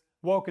process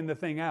walking the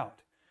thing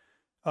out.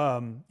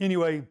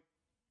 Anyway,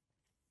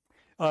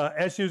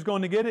 as she was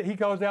going to get it, he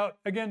calls out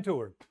again to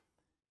her.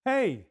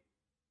 Hey,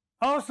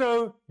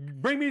 also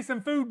bring me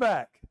some food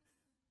back.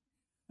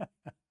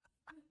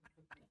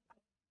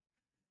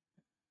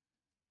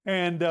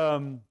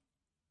 And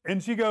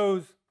she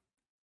goes,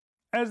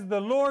 as the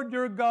Lord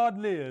your God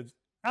lives,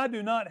 I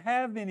do not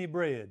have any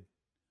bread,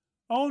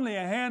 only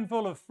a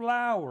handful of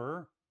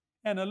flour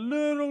and a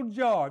little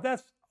jar.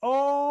 That's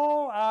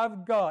all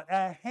I've got,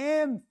 a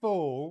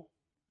handful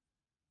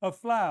of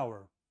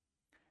flour.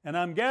 And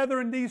I'm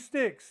gathering these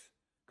sticks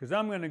because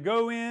I'm going to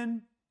go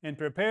in and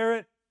prepare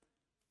it.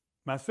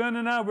 My son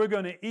and I, we're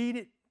going to eat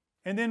it,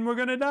 and then we're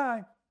going to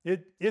die.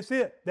 It's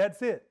it.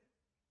 That's it.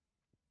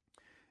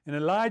 And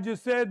Elijah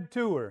said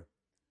to her,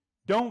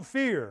 don't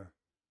fear.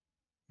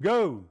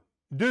 Go,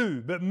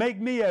 do, but make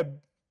me a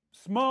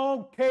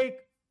small cake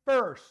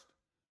first.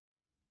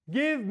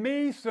 Give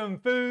me some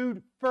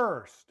food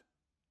first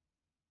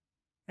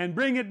and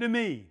bring it to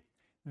me.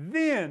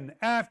 Then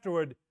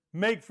afterward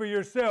make for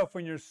yourself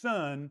and your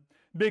son,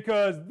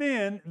 because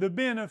then the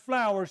bin of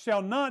flour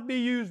shall not be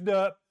used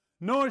up,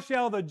 nor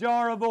shall the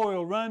jar of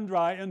oil run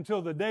dry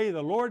until the day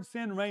the Lord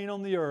send rain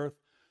on the earth.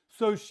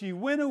 So she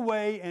went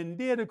away and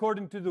did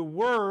according to the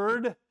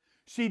word.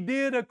 She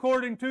did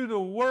according to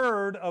the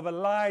word of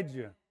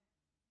Elijah.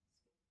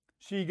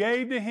 She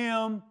gave to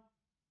him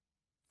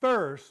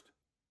first,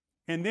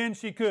 and then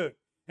she cooked.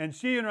 And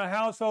she and her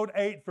household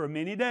ate for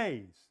many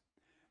days.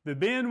 The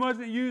bin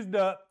wasn't used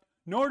up,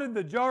 nor did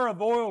the jar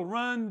of oil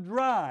run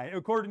dry,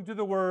 according to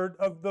the word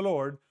of the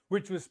Lord,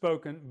 which was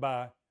spoken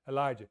by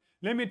Elijah.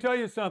 Let me tell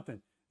you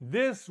something.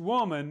 This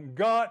woman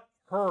got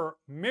her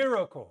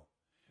miracle.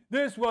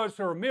 This was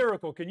her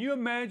miracle. Can you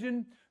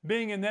imagine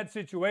being in that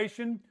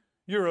situation?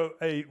 You're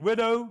a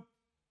widow.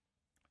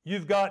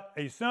 You've got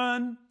a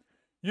son.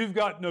 You've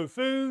got no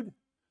food.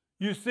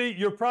 You see,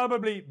 you're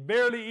probably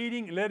barely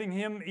eating, letting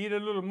him eat a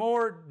little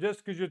more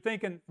just because you're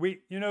thinking,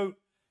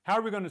 how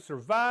are we going to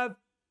survive?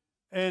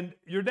 And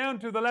you're down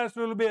to the last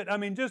little bit. I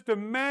mean, just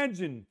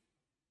imagine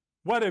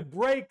what a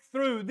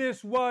breakthrough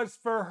this was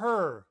for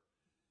her.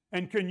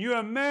 And can you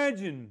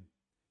imagine?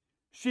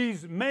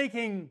 She's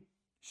making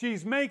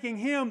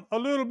him a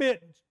little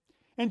bit,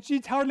 and she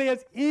hardly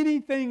has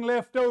anything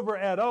left over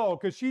at all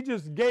because she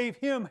just gave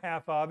him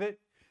half of it.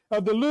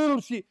 Of the little,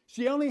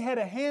 she only had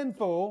a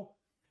handful.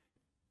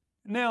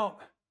 Now,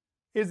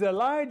 is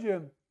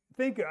Elijah,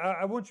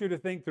 I want you to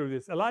think through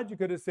this. Elijah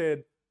could have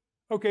said,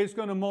 okay, it's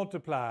going to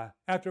multiply.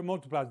 After it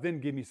multiplies, then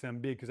give me some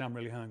big because I'm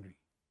really hungry.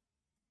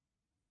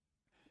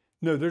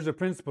 No, there's a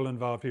principle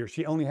involved here.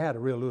 She only had a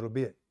real little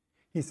bit.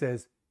 He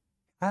says,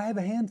 I have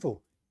a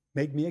handful.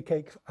 Make me a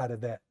cake out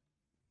of that.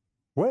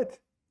 What?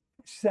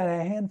 She said, I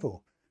have a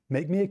handful.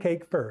 Make me a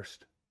cake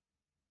first.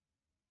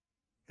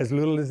 As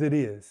little as it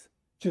is.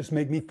 Just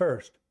make me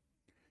first.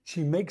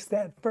 She makes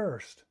that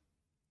first.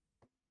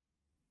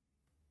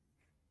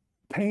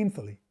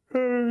 Painfully.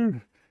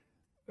 You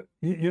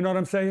know what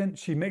I'm saying?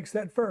 She makes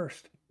that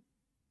first.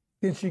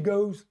 Then she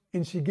goes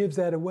and she gives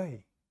that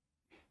away.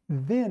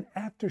 Then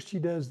after she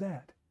does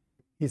that,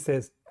 he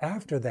says,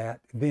 after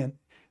that, then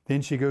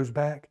she goes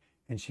back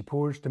and she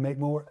pours to make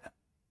more,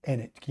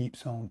 and it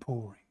keeps on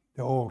pouring.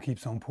 The oil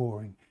keeps on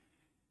pouring.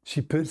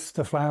 She puts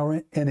the flour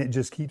in, and it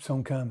just keeps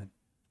on coming.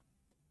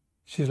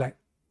 She's like,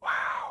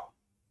 wow,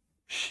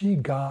 she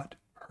got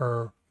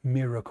her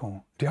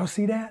miracle. Do y'all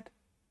see that?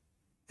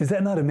 Is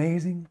that not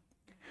amazing?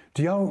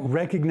 Do y'all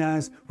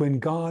recognize when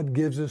God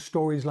gives us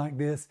stories like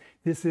this,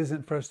 this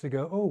isn't for us to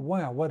go, oh,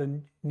 wow, what a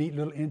neat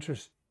little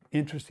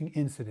interesting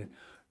incident.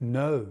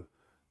 No.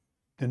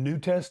 The New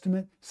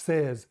Testament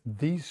says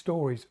these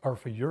stories are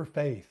for your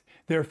faith.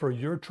 They're for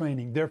your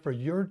training. They're for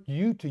you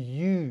to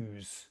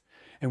use.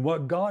 And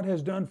what God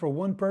has done for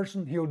one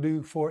person, He'll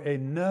do for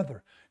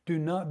another. Do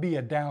not be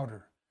a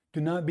doubter.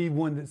 Do not be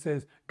one that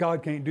says,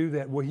 God can't do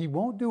that. Well, He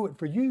won't do it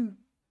for you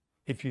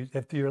if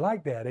you're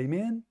like that.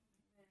 Amen?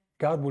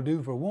 God will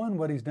do for one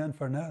what He's done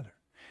for another.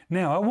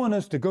 Now, I want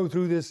us to go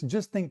through this and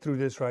just think through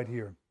this right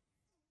here.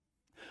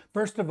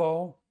 First of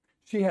all,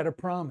 she had a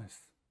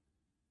promise.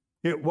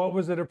 What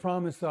was it a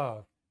promise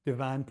of?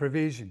 Divine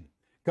provision.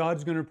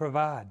 God's going to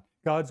provide.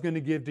 God's going to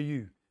give to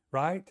you,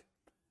 right?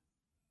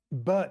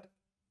 But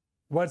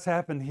what's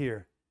happened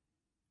here?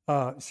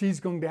 She's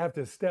going to have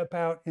to step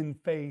out in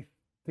faith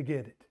to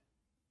get it.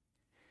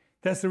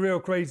 That's the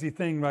real crazy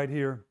thing right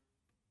here.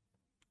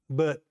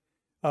 But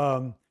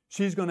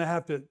she's going to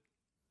have to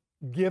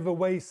give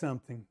away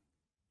something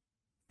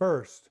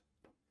first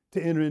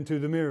to enter into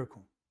the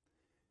miracle.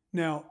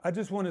 Now, I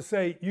just want to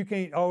say, you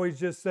can't always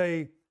just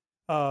say,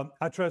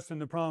 I trust in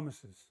the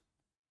promises.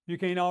 You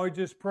can't always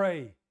just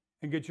pray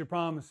and get your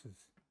promises.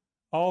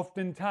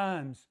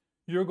 Oftentimes,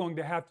 you're going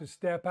to have to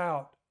step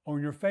out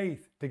on your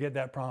faith to get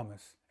that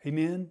promise.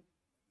 Amen?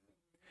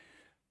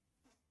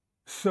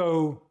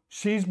 So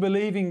she's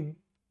believing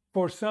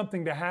for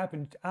something to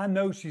happen. I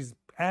know she's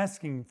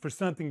asking for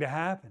something to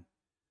happen.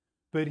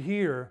 But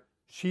here,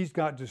 she's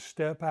got to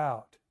step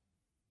out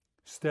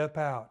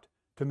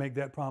to make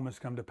that promise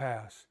come to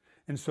pass.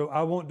 And so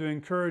I want to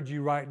encourage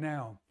you right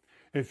now.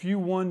 If you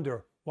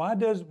wonder, why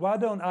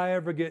don't I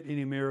ever get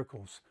any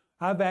miracles?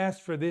 I've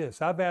asked for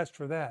this, I've asked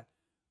for that.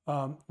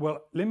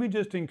 Well, let me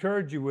just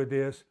encourage you with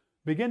this.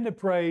 Begin to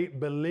pray,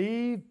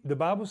 believe. The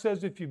Bible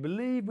says if you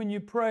believe when you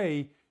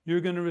pray,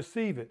 you're going to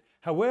receive it.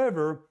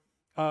 However,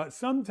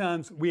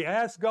 sometimes we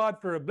ask God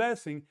for a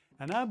blessing,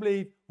 and I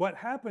believe what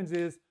happens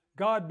is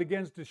God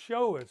begins to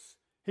show us.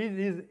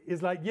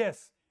 He's like,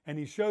 yes, and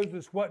He shows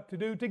us what to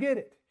do to get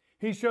it.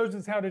 He shows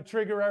us how to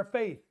trigger our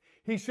faith.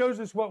 He shows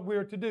us what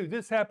we're to do.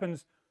 This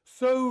happens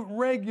so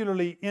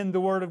regularly in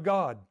the Word of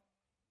God.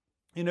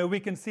 You know, we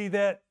can see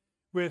that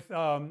with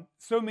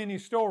so many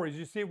stories.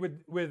 You see it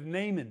with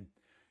Naaman.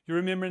 You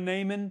remember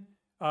Naaman?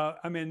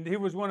 He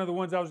was one of the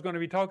ones I was going to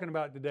be talking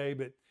about today,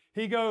 but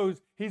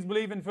he's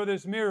believing for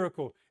this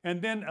miracle.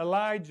 And then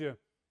Elijah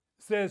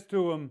says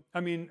to him,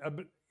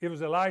 it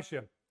was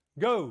Elisha,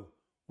 go,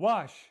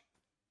 wash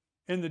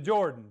in the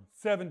Jordan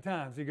 7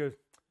 times. He goes,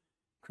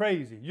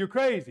 crazy, you're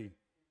crazy.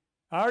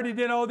 I already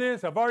did all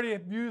this. I've already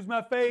used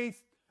my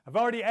faith. I've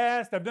already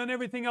asked. I've done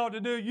everything I ought to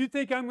do. You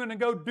think I'm going to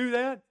go do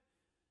that?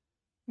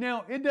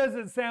 Now, it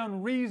doesn't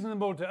sound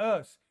reasonable to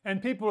us.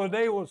 And people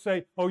today will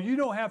say, oh, you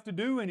don't have to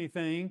do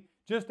anything.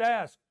 Just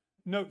ask.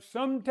 No,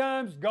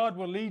 sometimes God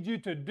will lead you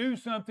to do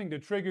something to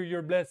trigger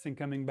your blessing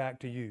coming back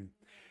to you.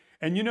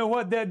 And you know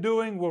what that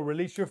doing will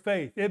release your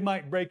faith. It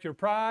might break your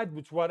pride,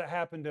 which is what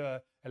happened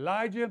to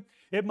Elijah.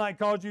 It might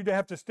cause you to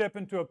have to step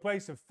into a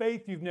place of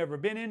faith you've never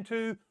been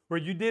into, where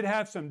you did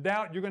have some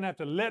doubt. You're going to have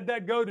to let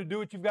that go to do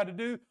what you've got to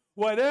do.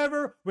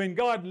 Whatever, when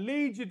God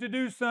leads you to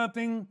do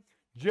something,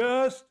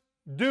 just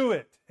do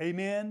it.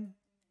 Amen.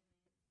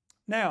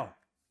 Now,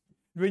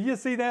 will you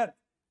see that?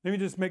 Let me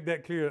just make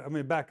that clear. I'm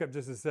going to back up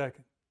just a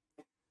second.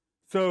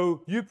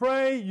 So you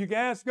pray, you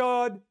ask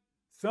God.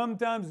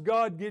 Sometimes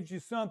God gives you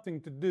something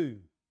to do,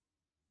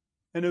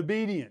 an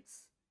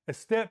obedience, a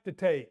step to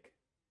take.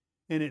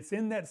 And it's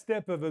in that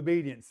step of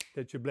obedience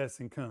that your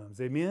blessing comes.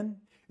 Amen?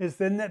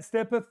 It's in that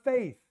step of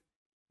faith.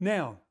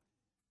 Now,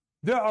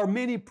 there are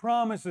many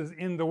promises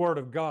in the Word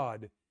of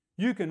God.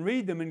 You can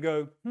read them and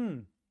go,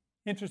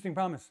 interesting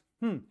promise.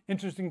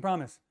 Interesting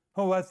promise.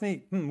 Oh, that's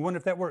neat. Wonder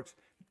if that works.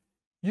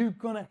 You're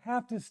going to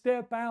have to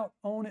step out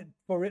on it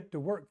for it to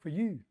work for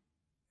you.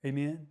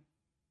 Amen?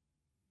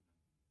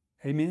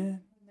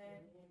 Amen?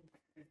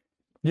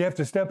 You have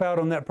to step out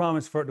on that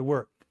promise for it to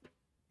work.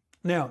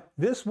 Now,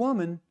 this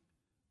woman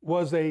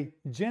was a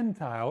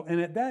Gentile,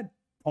 and at that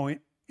point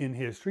in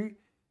history,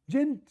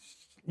 they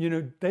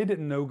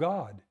didn't know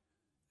God.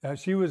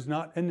 She was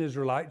not an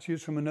Israelite. She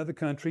was from another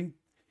country.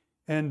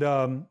 And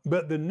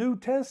but the New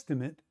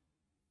Testament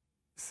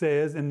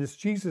says, and this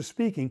Jesus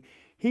speaking,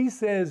 he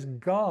says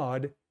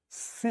God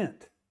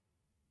sent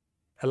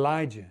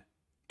Elijah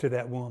to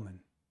that woman.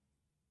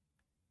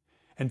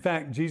 In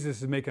fact,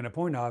 Jesus is making a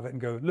point of it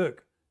and go,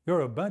 look, there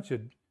are a bunch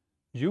of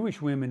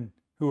Jewish women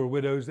who were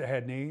widows that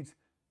had needs,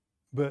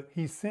 but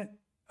he sent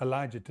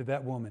Elijah to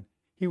that woman.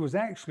 He was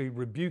actually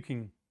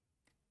rebuking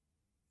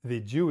the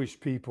Jewish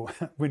people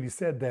when he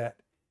said that.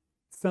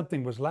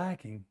 Something was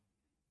lacking,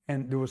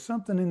 and there was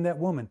something in that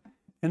woman.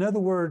 In other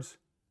words,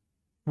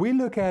 we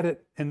look at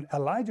it, and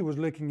Elijah was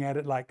looking at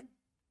it like,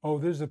 oh,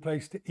 there's a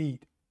place to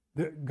eat.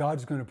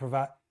 God's going to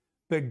provide.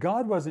 But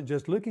God wasn't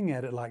just looking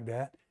at it like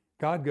that.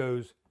 God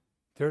goes,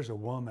 there's a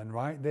woman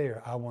right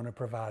there I want to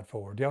provide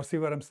for. Do y'all see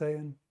what I'm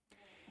saying?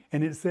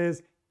 And it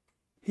says,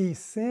 he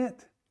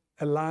sent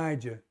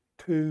Elijah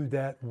to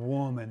that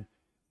woman.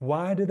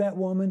 Why to that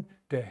woman?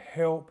 To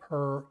help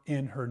her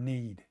in her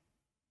need.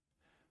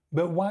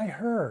 But why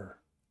her?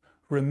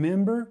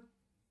 Remember,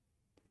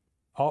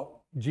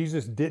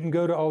 Jesus didn't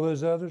go to all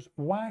those others.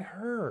 Why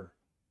her?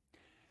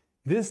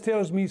 This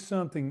tells me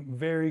something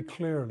very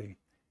clearly.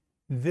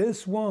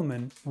 This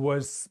woman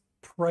was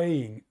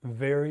praying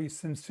very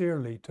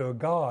sincerely to a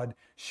God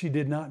she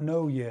did not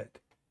know yet,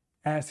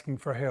 asking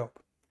for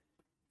help.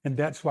 And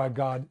that's why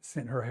God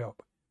sent her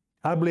help.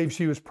 I believe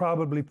she was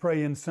probably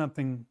praying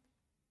something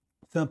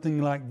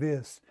like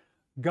this.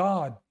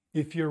 God,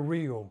 if you're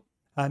real,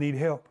 I need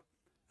help.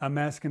 I'm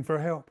asking for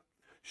help.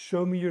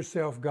 Show me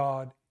yourself,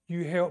 God.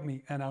 You help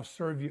me, and I'll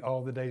serve you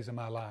all the days of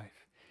my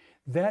life.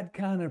 That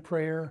kind of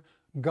prayer,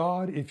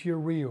 God, if you're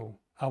real,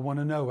 I want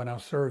to know, and I'll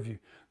serve you.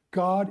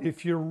 God,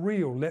 if you're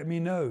real, let me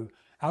know.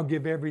 I'll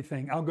give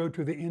everything. I'll go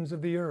to the ends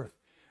of the earth.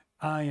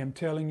 I am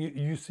telling you,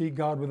 you seek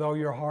God with all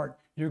your heart,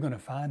 you're going to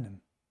find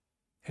him.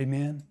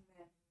 Amen?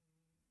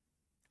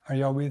 Are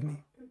y'all with me?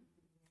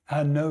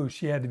 I know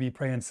she had to be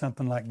praying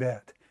something like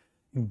that.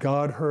 And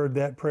God heard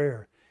that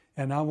prayer.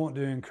 And I want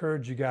to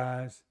encourage you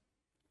guys,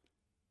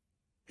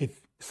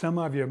 if some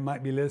of you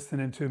might be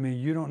listening to me,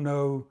 you don't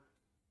know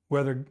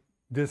whether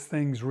this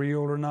thing's real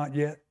or not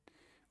yet,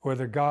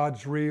 whether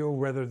God's real,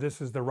 whether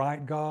this is the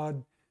right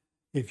God.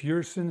 If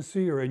you're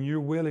sincere and you're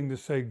willing to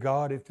say,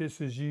 God, if this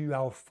is you,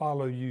 I'll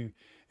follow you.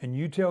 And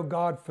you tell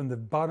God from the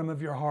bottom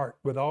of your heart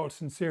with all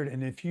sincerity,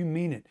 and if you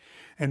mean it,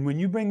 and when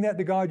you bring that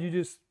to God, you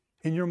just,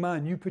 in your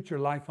mind, you put your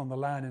life on the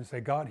line and say,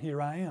 God,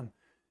 here I am.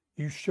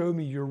 You show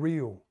me you're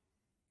real,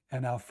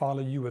 and I'll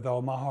follow you with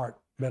all my heart.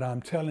 But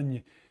I'm telling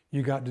you,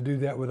 you got to do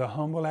that with a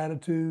humble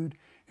attitude,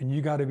 and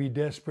you got to be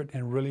desperate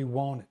and really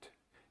want it,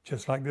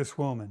 just like this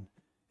woman.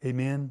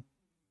 Amen.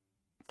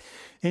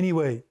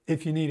 Anyway,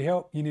 if you need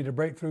help, you need a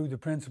breakthrough, the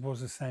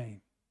principle's the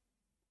same.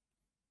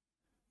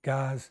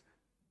 Guys,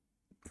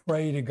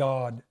 pray to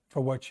God for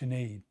what you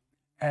need.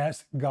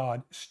 Ask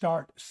God.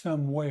 Start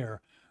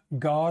somewhere.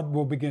 God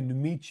will begin to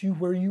meet you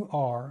where you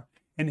are,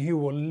 and he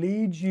will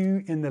lead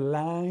you in the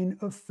line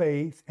of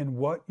faith and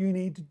what you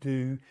need to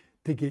do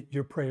to get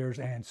your prayers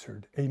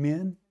answered.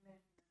 Amen?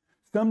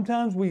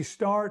 Sometimes we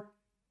start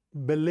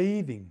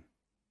believing.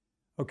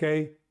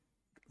 Okay?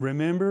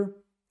 Remember,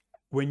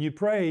 when you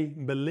pray,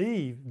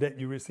 believe that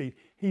you receive.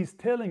 He's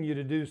telling you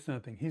to do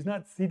something.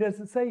 He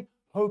doesn't say,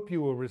 hope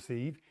you will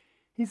receive.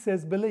 He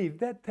says, believe.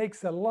 That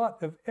takes a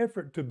lot of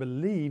effort to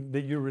believe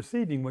that you're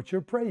receiving what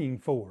you're praying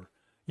for,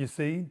 you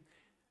see?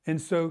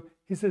 And so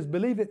he says,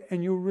 believe it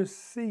and you'll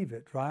receive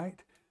it,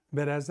 right?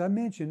 But as I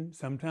mentioned,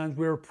 sometimes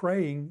we're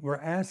praying, we're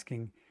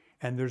asking,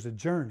 and there's a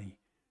journey.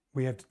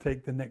 We have to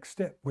take the next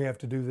step. We have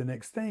to do the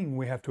next thing.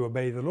 We have to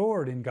obey the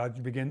Lord, and God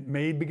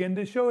may begin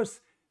to show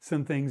us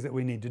some things that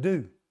we need to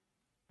do.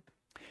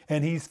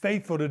 And he's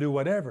faithful to do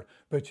whatever,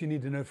 but you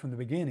need to know from the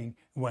beginning,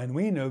 when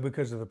we know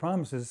because of the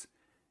promises,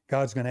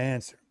 God's going to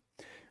answer.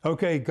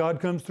 Okay, God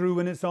comes through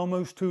when it's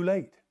almost too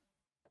late.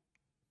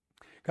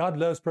 God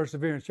loves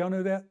perseverance. Y'all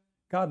know that?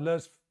 God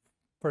loves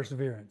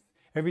perseverance.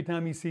 Every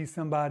time he sees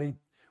somebody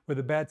with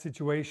a bad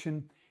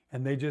situation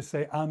and they just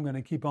say, I'm going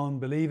to keep on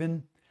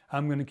believing,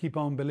 I'm going to keep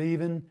on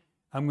believing,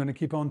 I'm going to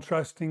keep on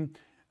trusting.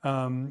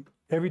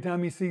 Every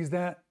time he sees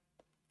that,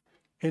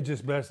 it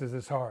just blesses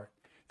his heart.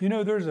 You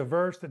know, there's a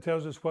verse that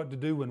tells us what to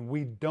do when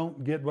we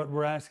don't get what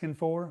we're asking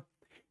for.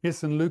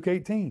 It's in Luke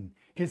 18.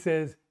 He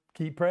says,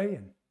 keep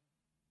praying.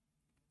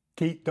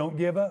 Don't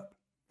give up.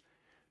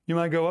 You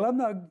might go, well,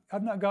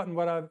 I've not gotten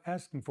what I'm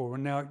asking for.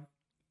 And now,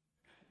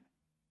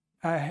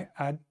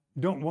 I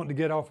don't want to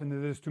get off into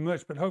this too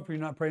much, but hopefully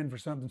you're not praying for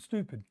something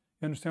stupid.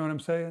 You understand what I'm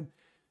saying?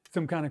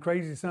 Some kind of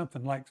crazy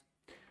something like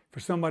for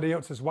somebody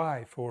else's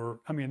wife, or,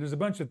 there's a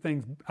bunch of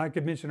things. I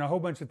could mention a whole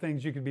bunch of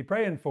things you could be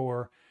praying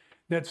for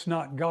that's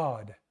not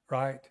God,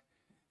 right?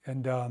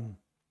 And,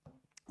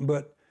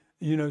 but,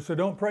 so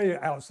don't pray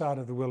outside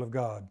of the will of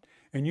God.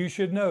 And you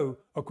should know,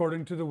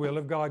 according to the will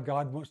of God,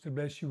 God wants to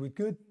bless you with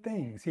good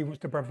things. He wants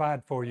to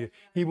provide for you.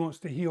 He wants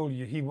to heal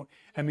you.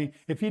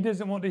 If he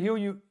doesn't want to heal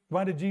you,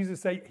 why did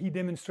Jesus say he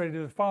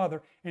demonstrated the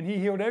Father and he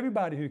healed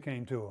everybody who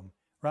came to him,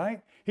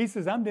 right? He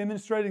says, I'm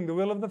demonstrating the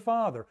will of the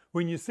Father.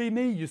 When you see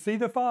me, you see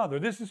the Father.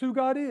 This is who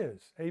God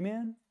is.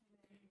 Amen?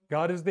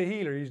 God is the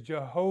healer. He's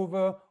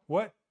Jehovah,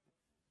 what?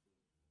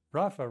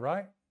 Rapha,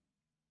 right?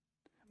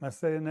 Am I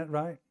saying that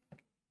right?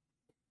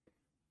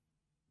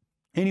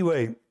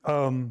 Anyway,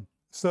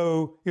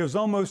 so it was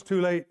almost too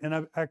late,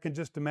 and I can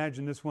just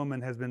imagine this woman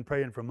has been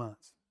praying for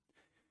months.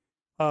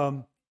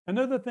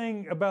 Another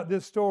thing about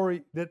this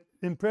story that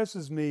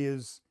impresses me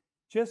is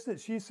just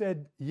that she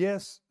said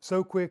yes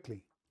so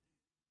quickly.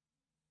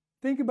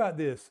 Think about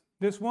this.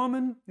 This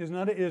woman is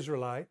not an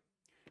Israelite.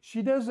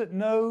 She doesn't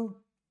know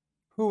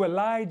who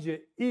Elijah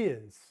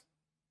is.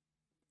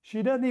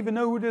 She doesn't even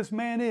know who this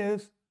man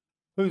is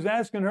who's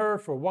asking her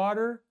for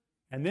water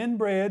and then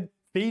bread.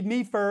 Feed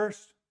me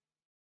first.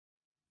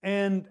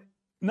 And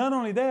not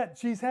only that,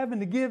 she's having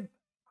to give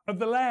of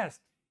the last.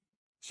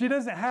 She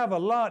doesn't have a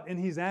lot and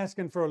he's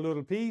asking for a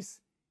little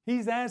piece.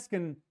 He's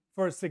asking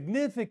for a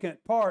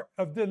significant part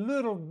of the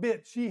little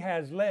bit she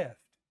has left.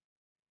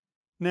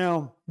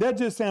 Now, that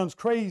just sounds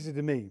crazy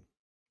to me.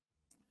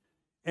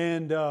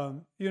 And,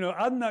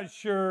 I'm not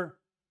sure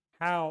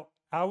how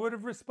I would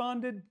have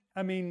responded.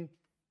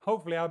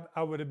 Hopefully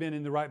I would have been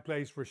in the right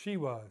place where she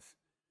was.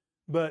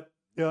 But,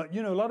 a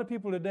lot of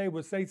people today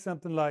would say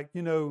something like,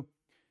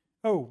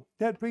 oh,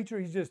 that preacher,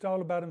 he's just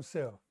all about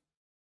himself.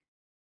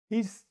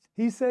 He's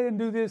saying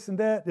do this and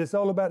that. It's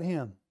all about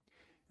him.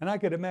 And I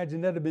could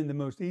imagine that would have been the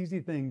most easy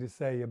thing to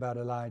say about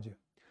Elijah.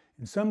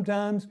 And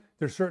sometimes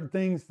there's certain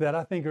things that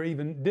I think are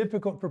even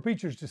difficult for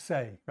preachers to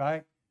say,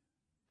 right?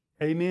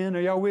 Amen?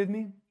 Are y'all with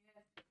me?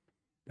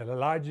 But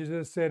Elijah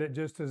just said it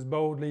just as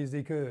boldly as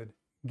he could.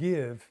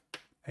 Give,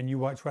 and you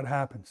watch what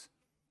happens.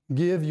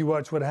 Give, you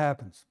watch what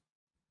happens.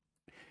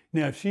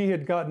 Now, if she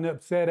had gotten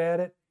upset at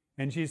it,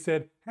 and she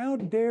said, how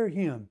dare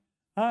him?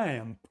 I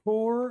am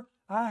poor.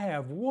 I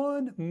have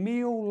one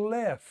meal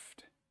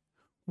left.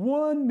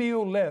 One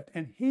meal left.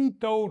 And he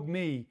told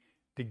me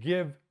to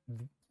give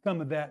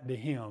some of that to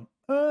him.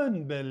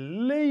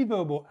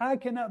 Unbelievable. I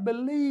cannot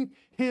believe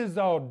his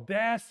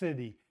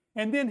audacity.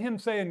 And then him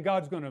saying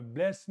God's going to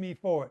bless me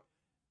for it.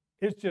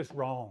 It's just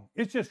wrong.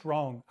 It's just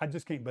wrong. I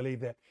just can't believe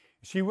that.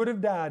 She would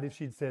have died if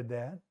she'd said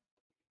that.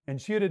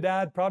 And she would have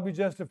died probably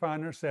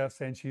justifying herself,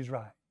 saying she's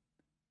right.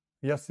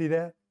 Y'all see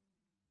that?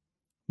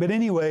 But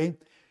anyway,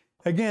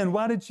 again,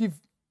 why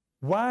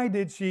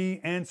did she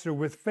answer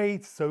with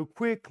faith so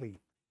quickly?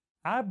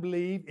 I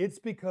believe it's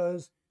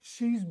because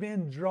she's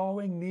been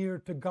drawing near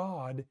to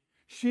God.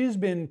 She's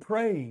been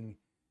praying.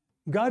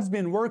 God's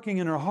been working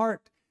in her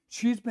heart.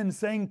 She's been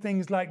saying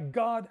things like,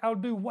 God, I'll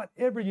do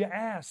whatever you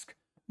ask.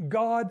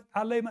 God,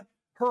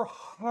 her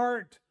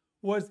heart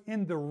was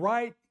in the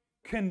right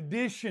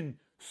condition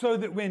so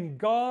that when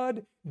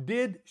God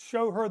did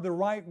show her the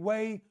right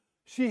way,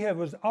 she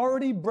was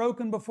already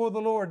broken before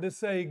the Lord to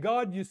say,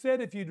 God, you said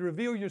if you'd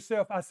reveal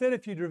yourself. I said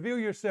if you'd reveal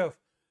yourself.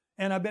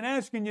 And I've been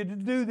asking you to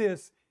do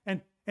this.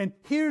 And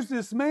here's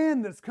this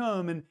man that's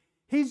come and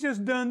he's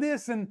just done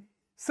this and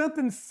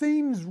something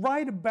seems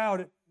right about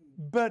it.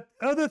 But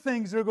other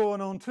things are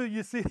going on too.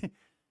 You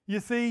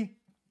see,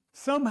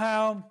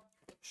 somehow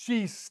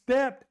she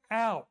stepped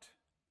out.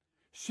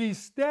 She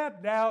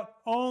stepped out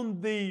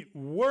on the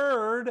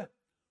word,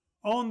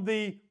 on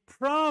the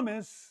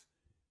promise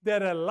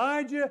that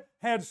Elijah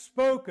had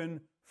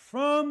spoken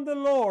from the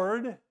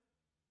Lord,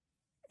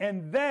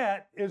 and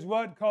that is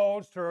what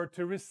caused her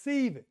to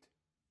receive it.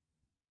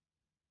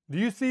 Do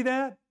you see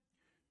that?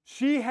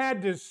 She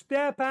had to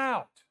step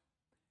out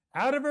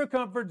of her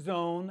comfort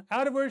zone,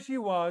 out of where she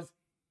was,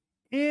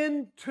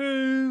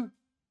 into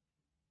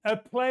a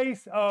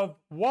place of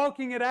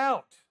walking it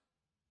out.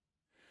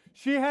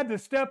 She had to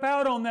step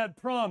out on that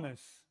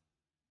promise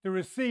to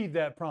receive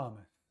that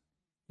promise,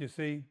 you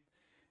see.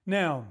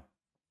 Now,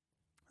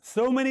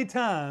 so many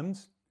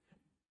times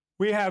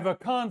we have a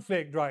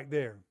conflict right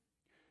there.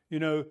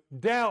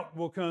 Doubt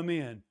will come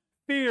in,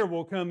 fear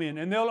will come in,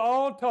 and they'll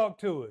all talk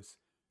to us.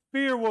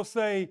 Fear will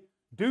say,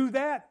 Do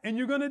that and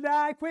you're going to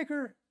die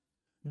quicker.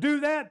 Do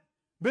that.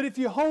 But if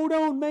you hold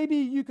on, maybe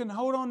you can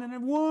hold on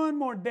in one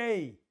more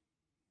day.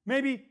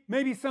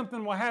 Maybe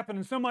something will happen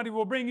and somebody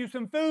will bring you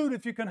some food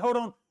if you can hold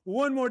on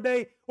one more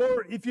day.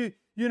 Or if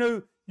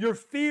your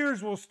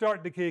fears will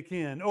start to kick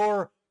in,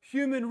 or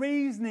human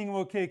reasoning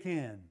will kick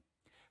in.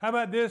 How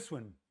about this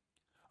one?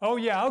 Oh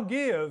yeah, I'll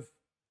give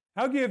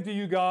to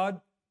you,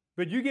 God,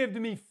 but you give to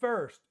me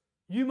first.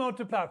 You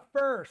multiply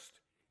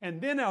first,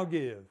 and then I'll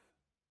give.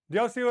 Do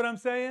y'all see what I'm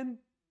saying?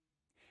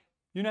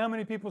 You know how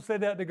many people say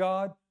that to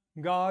God?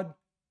 God,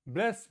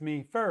 bless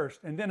me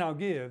first, and then I'll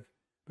give.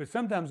 But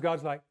sometimes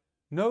God's like,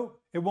 no,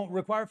 it won't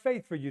require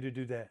faith for you to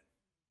do that.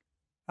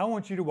 I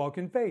want you to walk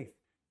in faith.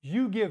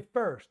 You give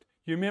first.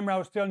 You remember I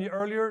was telling you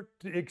earlier,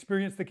 to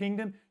experience the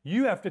kingdom,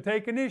 you have to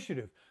take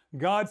initiative.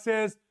 God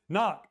says,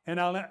 knock, and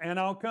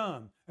I'll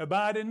come.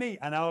 Abide in me,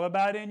 and I'll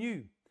abide in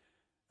you.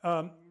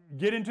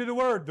 Get into the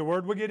Word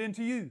will get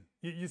into you.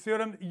 You see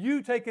what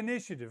you take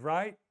initiative,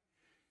 right?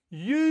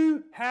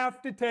 You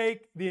have to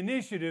take the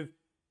initiative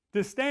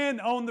to stand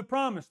on the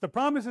promise. The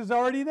promise is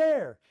already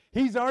there.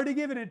 He's already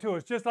given it to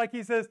us. Just like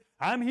He says,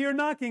 I'm here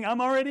knocking.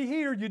 I'm already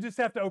here. You just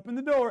have to open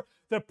the door.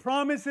 The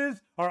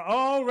promises are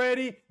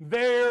already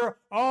there.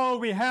 All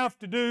we have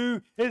to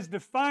do is to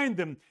find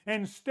them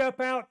and step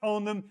out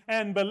on them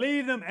and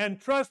believe them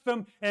and trust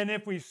them. And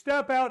if we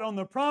step out on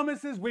the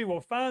promises, we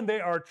will find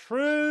they are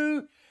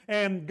true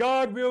and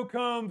God will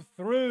come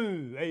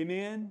through.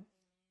 Amen.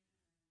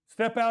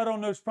 Step out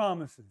on those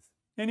promises.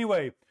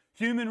 Anyway,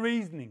 human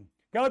reasoning.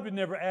 God would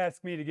never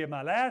ask me to give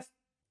my last.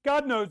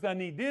 God knows I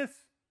need this.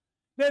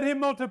 Let Him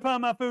multiply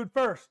my food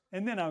first,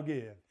 and then I'll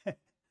give.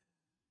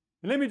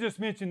 Let me just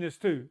mention this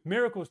too.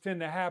 Miracles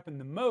tend to happen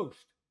the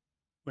most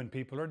when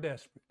people are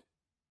desperate.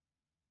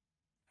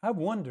 I've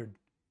wondered,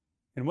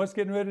 and what's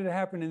getting ready to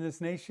happen in this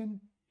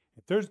nation,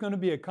 if there's going to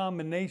be a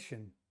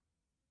combination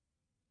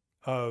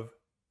of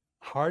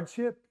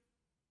hardship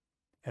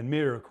and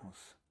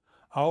miracles.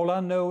 All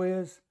I know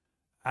is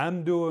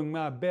I'm doing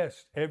my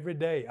best every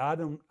day. I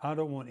don't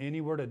want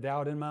any word of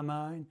doubt in my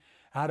mind.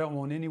 I don't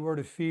want any word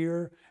of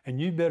fear.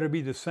 And you better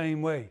be the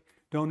same way.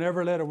 Don't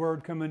ever let a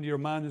word come into your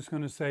mind that's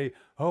going to say,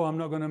 oh, I'm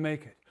not going to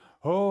make it.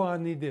 Oh, I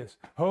need this.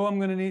 Oh, I'm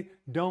going to need.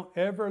 Don't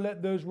ever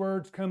let those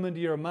words come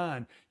into your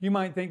mind. You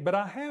might think, but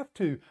I have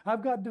to.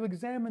 I've got to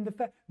examine the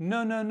fact.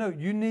 No.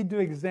 You need to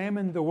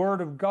examine the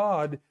Word of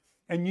God,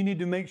 and you need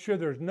to make sure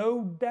there's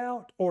no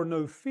doubt or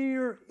no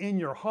fear in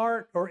your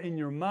heart or in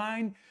your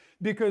mind.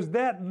 Because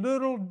that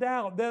little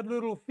doubt, that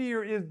little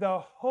fear is the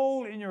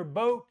hole in your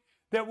boat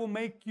that will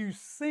make you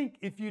sink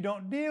if you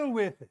don't deal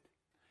with it.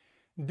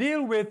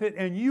 Deal with it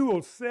and you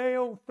will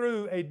sail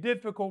through a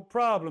difficult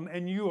problem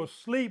and you will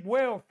sleep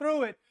well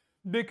through it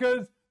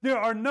because there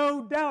are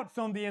no doubts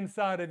on the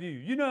inside of you.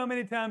 You know how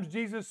many times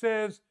Jesus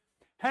says,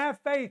 have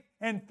faith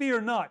and fear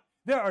not.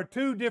 There are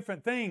two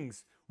different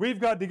things. We've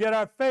got to get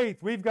our faith.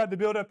 We've got to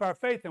build up our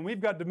faith and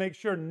we've got to make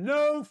sure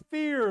no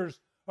fears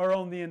are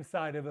on the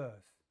inside of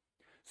us.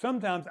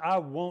 Sometimes I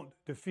want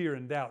to fear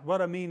and doubt.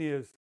 What I mean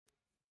is,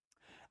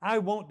 I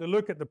want to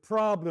look at the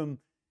problem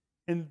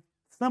and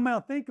somehow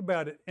think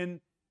about it. And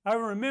I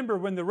remember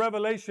when the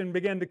revelation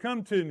began to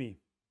come to me.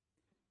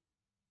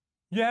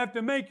 You have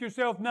to make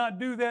yourself not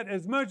do that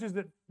as much as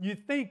that you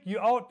think you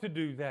ought to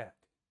do that.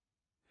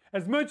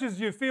 As much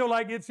as you feel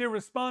like it's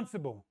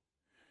irresponsible.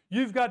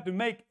 You've got to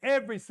make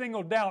every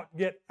single doubt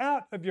get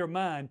out of your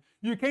mind.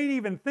 You can't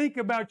even think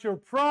about your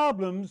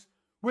problems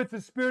with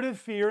the spirit of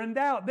fear and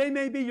doubt. They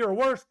may be your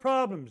worst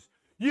problems.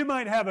 You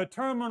might have a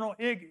terminal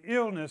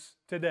illness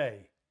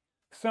today,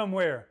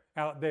 somewhere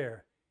out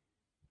there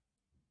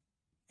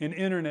in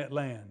internet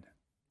land,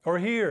 or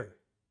here.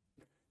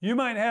 You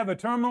might have a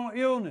terminal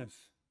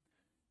illness.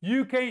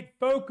 You can't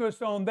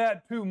focus on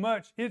that too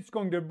much. It's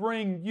going to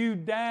bring you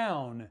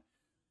down.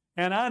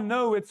 And I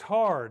know it's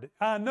hard.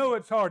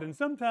 And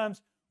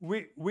sometimes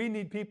we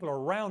need people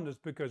around us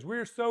because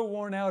we're so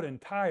worn out and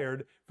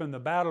tired from the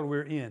battle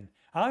we're in.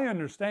 I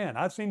understand.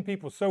 I've seen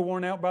people so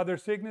worn out by their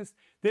sickness,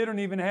 they don't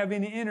even have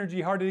any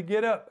energy hardly to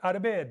get up out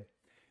of bed.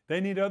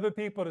 They need other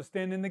people to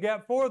stand in the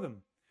gap for them.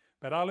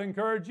 But I'll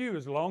encourage you,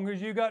 as long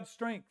as you got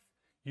strength,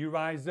 you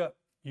rise up,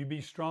 you be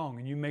strong,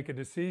 and you make a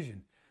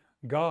decision.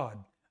 God,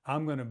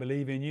 I'm going to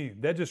believe in you.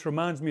 That just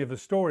reminds me of a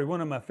story,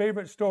 one of my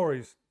favorite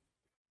stories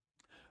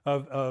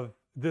of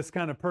this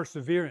kind of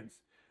perseverance.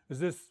 Was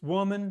this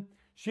woman,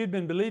 she had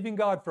been believing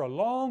God for a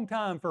long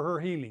time for her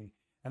healing.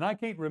 And I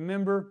can't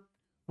remember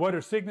what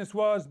her sickness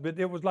was, but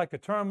it was like a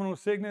terminal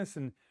sickness,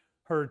 and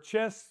her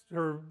chest,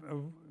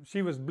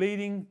 she was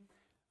bleeding,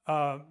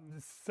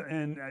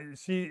 and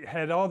she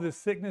had all this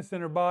sickness in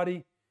her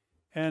body,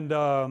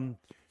 and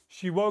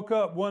she woke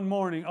up one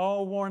morning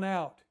all worn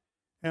out,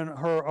 and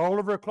all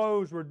of her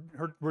clothes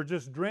were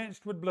just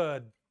drenched with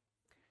blood.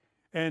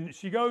 And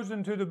she goes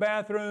into the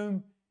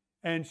bathroom,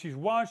 and she's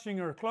washing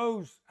her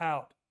clothes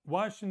out,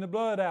 washing the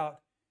blood out,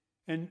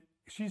 and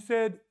she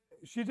said,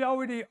 she'd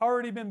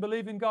already been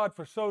believing God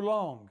for so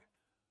long,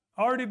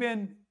 already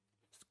been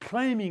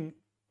claiming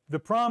the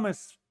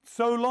promise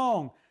so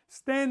long,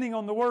 standing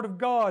on the Word of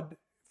God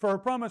for her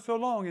promise so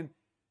long.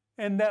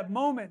 And that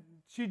moment,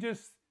 she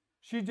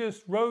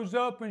just rose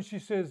up and she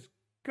says,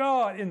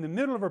 God, in the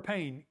middle of her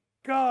pain,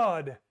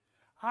 God,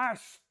 I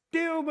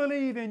still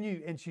believe in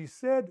you. And she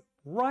said,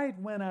 right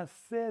when I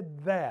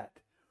said that,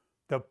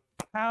 the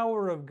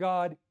power of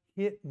God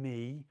hit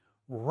me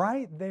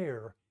right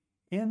there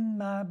in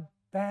my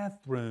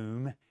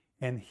bathroom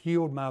and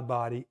healed my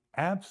body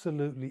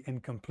absolutely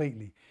and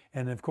completely.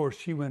 And of course,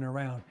 she went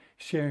around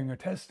sharing her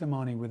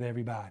testimony with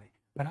everybody.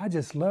 But I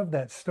just love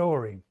that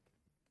story.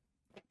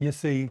 You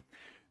see,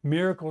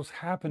 miracles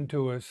happen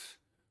to us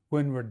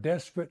when we're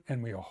desperate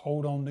and we'll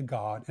hold on to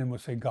God and we'll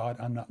say, God,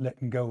 I'm not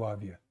letting go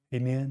of you.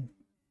 Amen.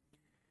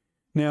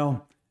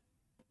 Now,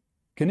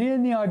 can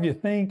any of you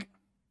think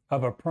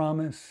of a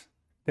promise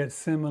that's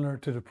similar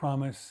to the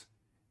promise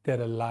that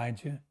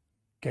Elijah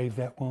gave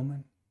that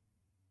woman?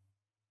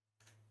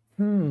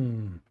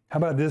 How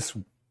about this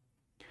one?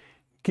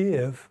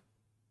 Give,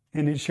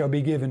 and it shall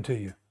be given to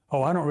you.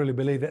 Oh, I don't really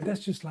believe that. That's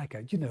just like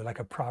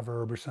a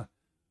proverb or something.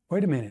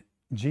 Wait a minute.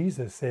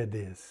 Jesus said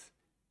this.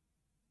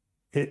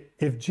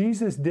 If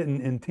Jesus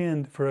didn't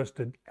intend for us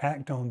to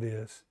act on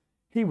this,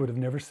 he would have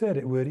never said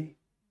it, would he?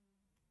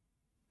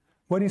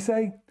 What'd he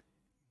say?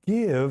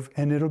 Give,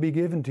 and it'll be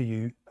given to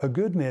you, a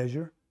good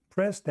measure,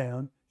 pressed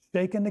down,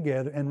 shaken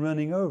together, and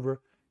running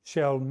over,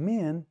 shall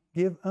men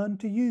give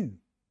unto you.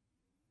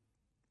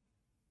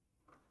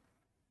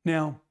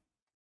 Now,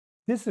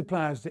 this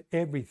applies to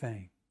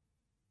everything.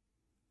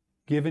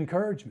 Give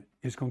encouragement,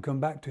 it's going to come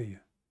back to you.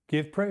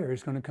 Give prayer,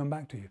 it's going to come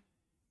back to you.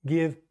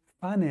 Give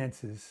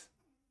finances,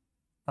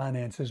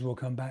 finances will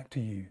come back to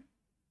you.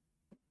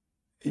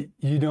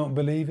 You don't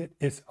believe it?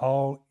 It's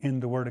all in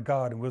the Word of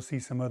God, and we'll see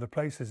some other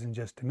places in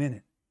just a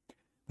minute.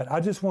 But I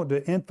just want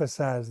to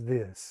emphasize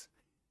this.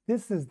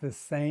 This is the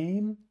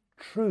same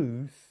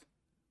truth,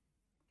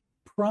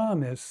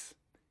 promise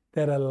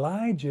that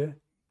Elijah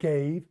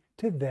gave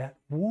to that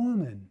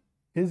woman,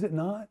 is it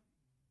not?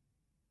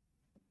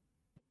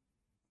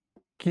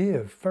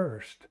 Give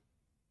first,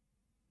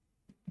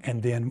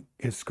 and then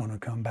it's going to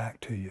come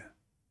back to you.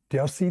 Do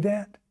y'all see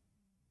that?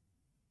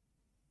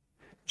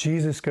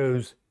 Jesus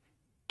goes,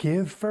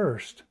 give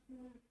first,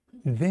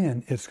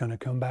 then it's going to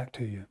come back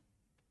to you.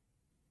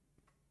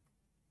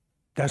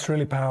 That's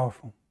really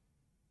powerful.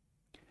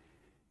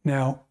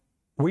 Now,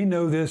 we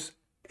know this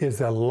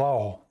is a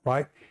law,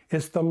 right?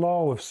 It's the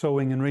law of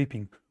sowing and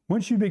reaping.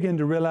 Once you begin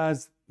to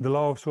realize the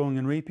law of sowing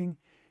and reaping,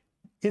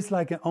 it's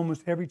like in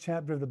almost every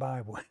chapter of the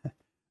Bible.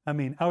 I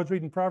mean, I was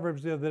reading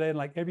Proverbs the other day, and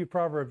like every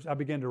Proverbs, I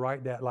began to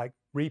write that, like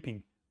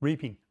reaping,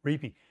 reaping,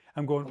 reaping.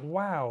 I'm going,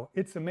 wow,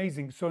 it's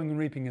amazing. Sowing and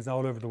reaping is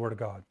all over the Word of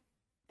God.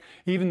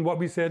 Even what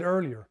we said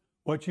earlier,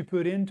 what you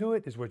put into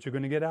it is what you're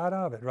going to get out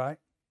of it, right?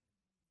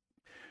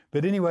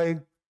 But anyway,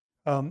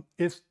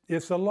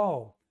 it's a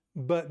law.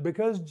 But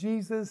because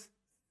Jesus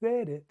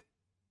said it,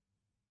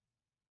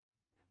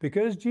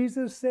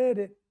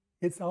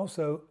 it's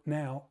also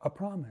now a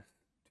promise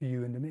to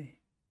you and to me.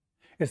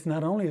 It's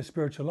not only a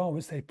spiritual law,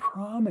 it's a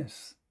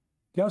promise.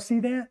 Y'all see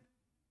that?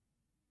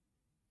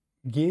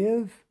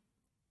 Give,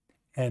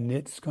 and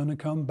it's going to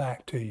come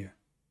back to you.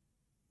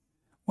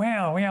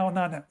 Well,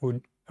 not.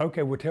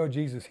 Okay, we'll tell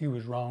Jesus he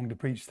was wrong to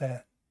preach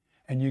that,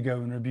 and you go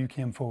and rebuke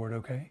him for it,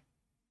 okay?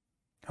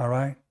 All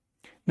right?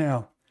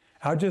 Now,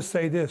 I'll just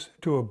say this,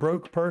 to a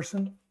broke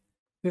person,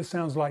 this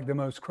sounds like the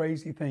most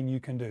crazy thing you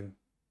can do.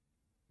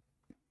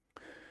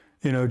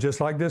 You know,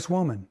 just like this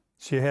woman,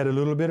 she had a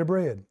little bit of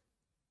bread.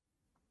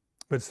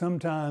 But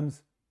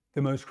sometimes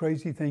the most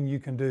crazy thing you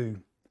can do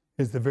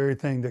is the very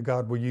thing that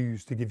God will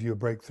use to give you a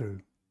breakthrough.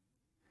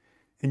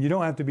 And you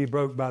don't have to be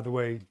broke, by the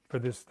way, for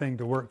this thing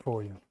to work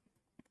for you.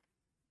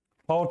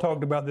 Paul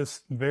talked about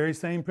this very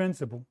same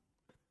principle.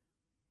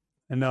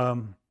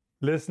 And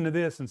listen to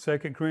this in 2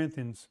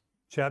 Corinthians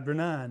chapter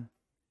 9.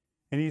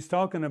 And he's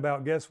talking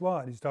about, guess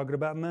what? He's talking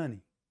about money.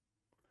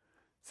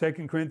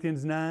 2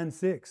 Corinthians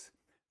 9:6.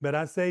 But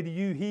I say to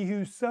you, he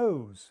who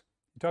sows,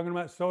 you're talking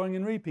about sowing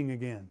and reaping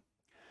again.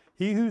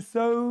 He who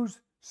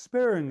sows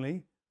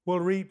sparingly will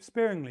reap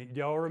sparingly.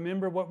 Do y'all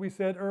remember what we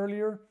said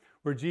earlier?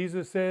 Where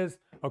Jesus says,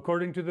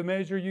 according to the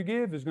measure you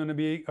give is going to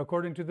be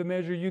according to the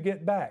measure you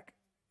get back.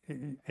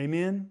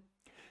 Amen?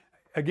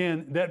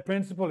 Again, that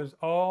principle is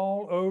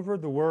all over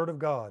the Word of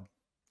God,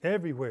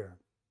 everywhere,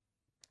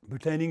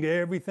 pertaining to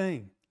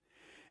everything.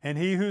 And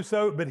he who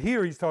sows, but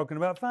here he's talking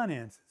about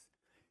finances.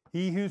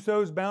 He who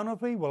sows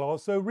bountifully will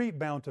also reap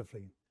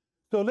bountifully.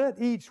 So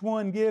let each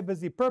one give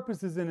as he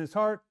purposes in his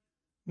heart,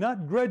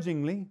 not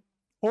grudgingly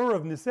or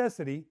of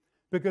necessity,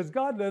 because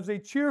God loves a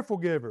cheerful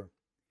giver.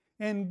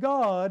 And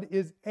God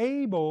is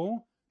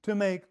able to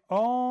make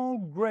all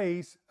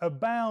grace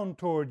abound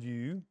toward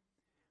you,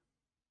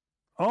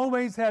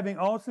 always having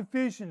all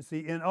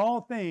sufficiency in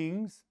all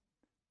things,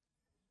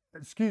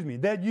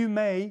 that you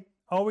may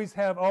always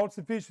have all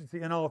sufficiency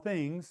in all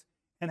things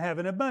and have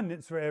an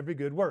abundance for every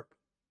good work.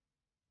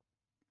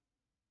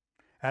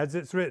 As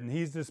it's written,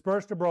 he's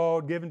dispersed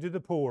abroad, given to the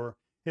poor,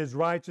 his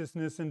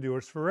righteousness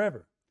endures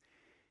forever.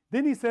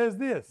 Then he says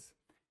this,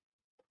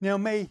 now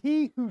may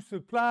he who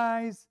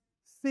supplies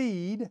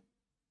seed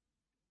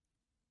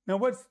Now,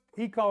 what's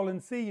he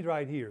calling seed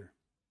right here?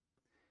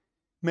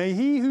 May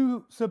he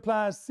who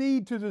supplies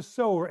seed to the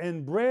sower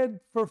and bread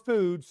for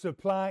food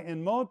supply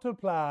and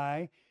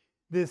multiply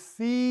the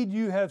seed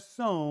you have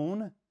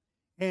sown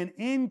and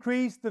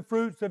increase the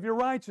fruits of your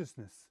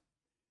righteousness,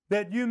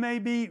 that you may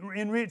be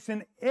enriched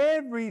in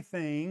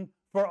everything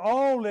for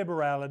all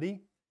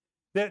liberality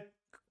that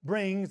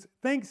brings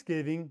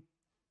thanksgiving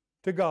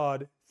to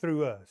God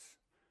through us.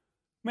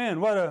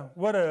 Man, what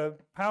a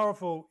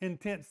powerful,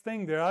 intense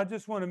thing there. I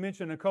just want to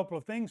mention a couple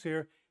of things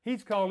here.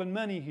 He's calling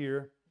money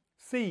here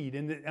seed.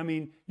 And I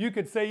mean, you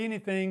could say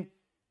anything,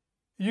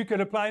 you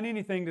could apply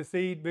anything to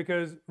seed,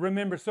 because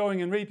remember,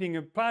 sowing and reaping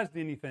applies to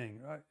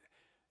anything, right?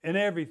 And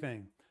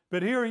everything.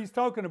 But here he's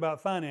talking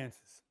about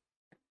finances.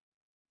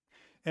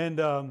 And,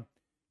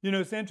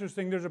 it's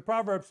interesting. There's a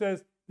proverb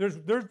says,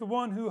 there's the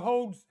one who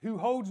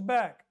holds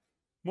back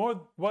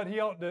more what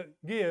he ought to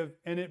give,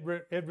 and it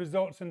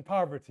results in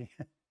poverty.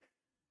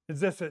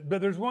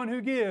 But there's one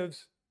who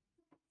gives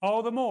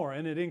all the more,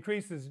 and it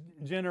increases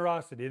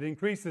generosity. It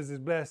increases his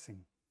blessing.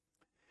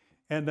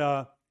 And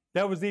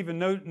that was even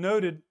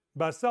noted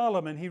by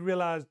Solomon. He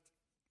realized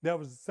that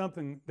was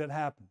something that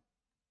happened.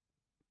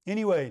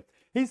 Anyway,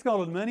 he's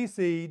calling money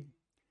seed,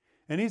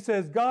 and he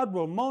says God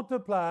will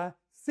multiply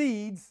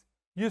seeds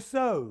you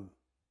sow.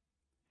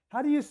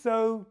 How do you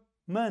sow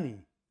money?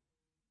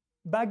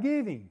 By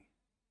giving,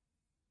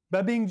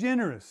 by being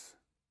generous.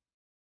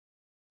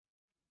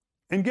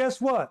 And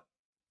guess what?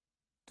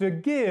 To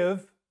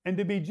give and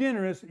to be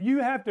generous, you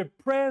have to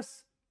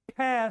press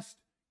past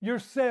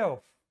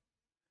yourself.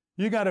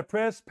 You got to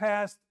press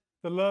past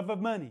the love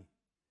of money.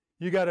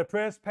 You got to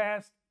press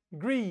past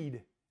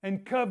greed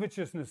and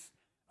covetousness.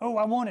 Oh,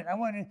 I want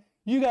it.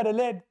 You got to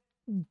let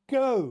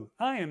go.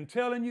 I am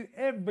telling you,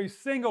 every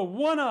single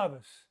one of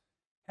us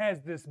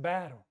has this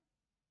battle.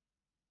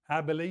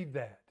 I believe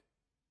that.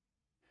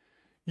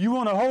 You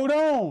want to hold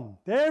on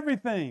to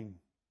everything.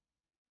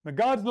 But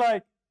God's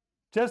like,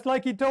 just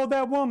like he told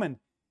that woman,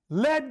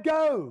 let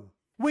go.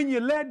 When you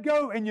let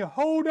go and you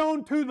hold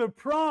on to the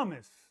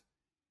promise,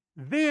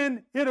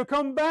 then it'll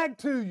come back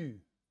to you.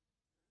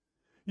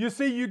 You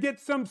see, you get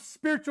some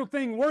spiritual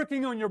thing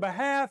working on your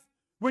behalf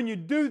when you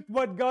do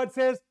what God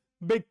says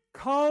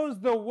because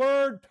the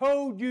Word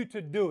told you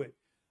to do it.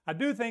 I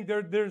do think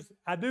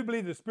I do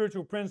believe the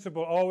spiritual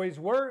principle always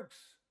works.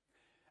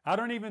 I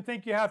don't even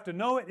think you have to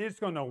know it. It's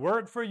going to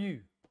work for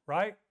you,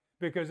 right?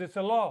 Because it's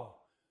a law.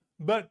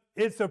 But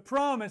it's a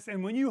promise,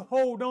 and when you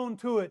hold on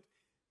to it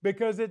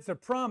because it's a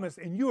promise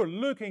and you're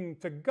looking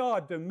to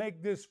God to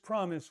make this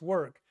promise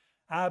work,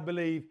 I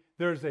believe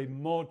there's a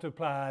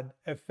multiplied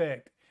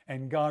effect,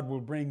 and God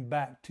will bring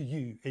back to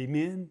you.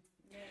 Amen?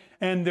 Yeah.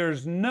 And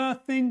there's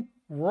nothing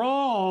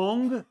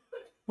wrong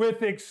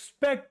with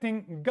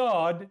expecting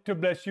God to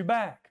bless you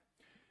back.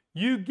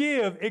 You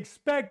give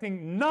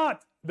expecting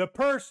not the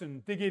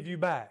person to give you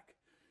back.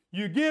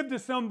 You give to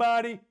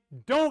somebody,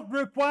 don't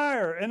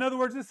require. In other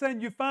words, it's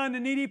saying you find a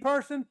needy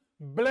person,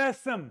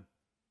 bless them.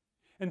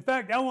 In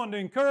fact, I want to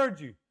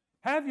encourage you,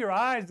 have your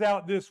eyes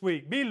out this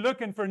week. Be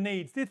looking for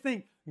needs. You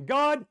think,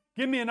 God,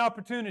 give me an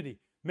opportunity.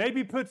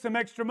 Maybe put some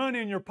extra money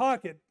in your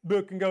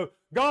pocketbook and go,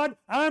 God,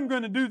 I'm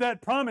going to do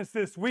that promise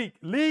this week.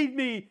 Lead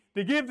me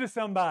to give to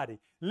somebody.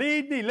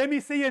 Lead me. Let me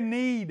see a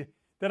need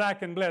that I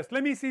can bless.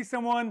 Let me see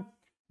someone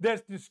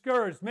that's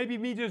discouraged. Maybe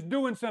me just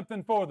doing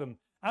something for them.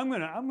 I'm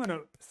gonna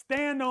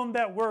stand on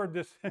that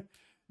word.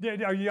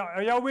 Are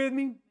y'all with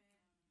me?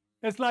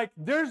 It's like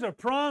there's a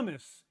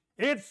promise.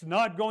 It's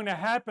not going to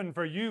happen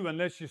for you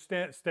unless you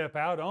step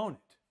out on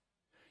it.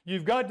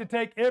 You've got to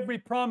take every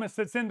promise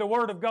that's in the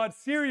Word of God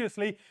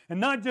seriously and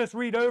not just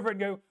read over it and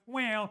go,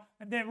 well,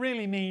 that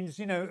really means,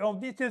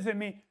 this doesn't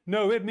mean.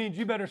 No, it means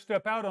you better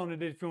step out on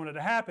it if you want it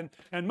to happen.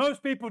 And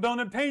most people don't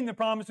obtain the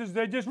promises,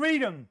 they just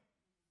read them.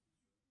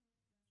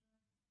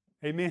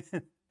 Amen.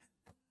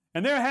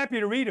 And they're happy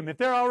to read them. If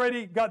they've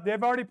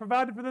already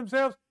provided for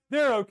themselves,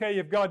 they're okay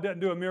if God doesn't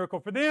do a miracle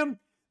for them.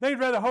 They'd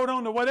rather hold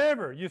on to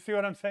whatever. You see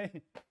what I'm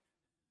saying?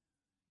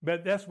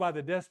 But that's why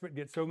the desperate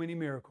get so many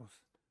miracles.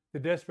 The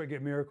desperate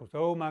get miracles.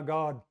 Oh my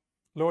God.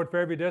 Lord, for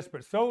every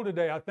desperate soul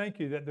today, I thank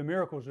you that the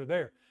miracles are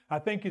there. I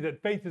thank you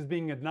that faith is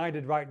being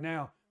ignited right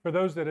now for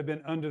those that have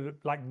been under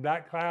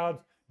black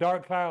clouds,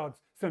 dark clouds,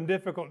 some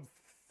difficult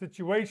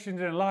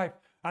situations in life.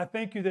 I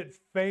thank you that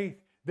faith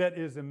that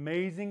is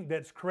amazing,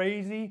 that's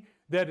crazy,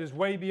 that is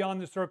way beyond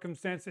the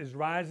circumstance is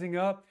rising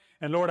up.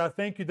 And Lord, I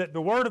thank you that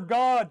the Word of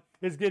God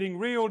is getting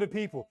real to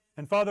people.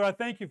 And Father, I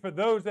thank you for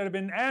those that have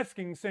been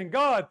asking, saying,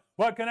 God,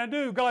 what can I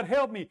do? God,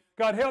 help me.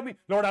 God, help me.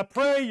 Lord, I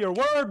pray your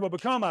Word will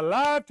become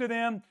alive to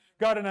them.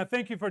 God, and I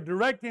thank you for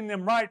directing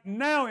them right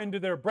now into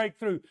their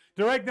breakthrough.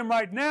 Direct them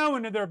right now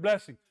into their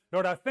blessing.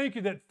 Lord, I thank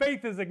you that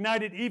faith is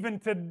ignited even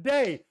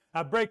today.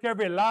 I break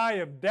every lie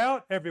of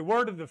doubt, every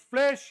word of the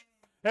flesh,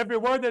 every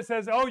word that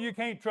says, oh, you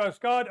can't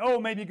trust God. Oh,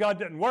 maybe God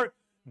didn't work.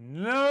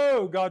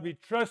 No, God, we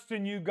trust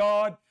in you,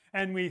 God,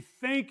 and we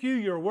thank you.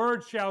 Your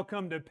word shall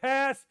come to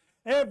pass.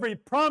 Every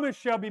promise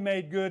shall be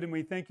made good, and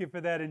we thank you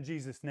for that in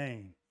Jesus'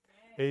 name.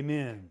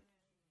 Amen.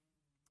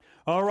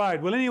 All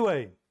right. Well,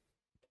 anyway,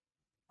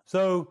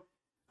 So,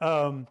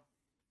 so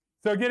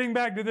getting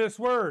back to this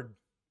word,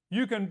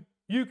 you can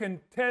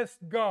test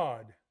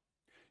God.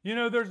 You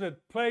know, there's a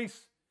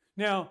place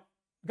now.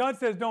 God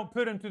says, "Don't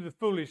put him to the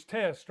foolish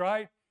test."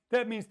 Right?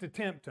 That means to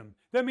tempt him.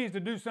 That means to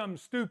do something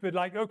stupid,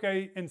 like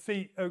and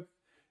see.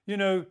 You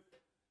know,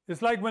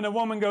 it's like when a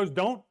woman goes,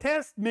 "Don't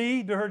test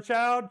me," to her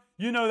child.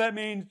 You know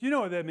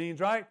what that means,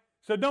 right?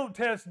 So don't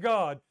test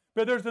God.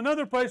 But there's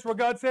another place where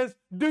God says,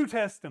 "Do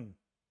test him,"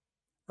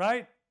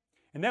 right?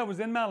 And that was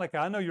in Malachi.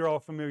 I know you're all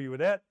familiar with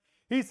that.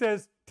 He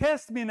says,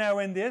 "Test me now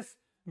in this,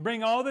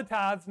 bring all the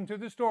tithes into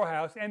the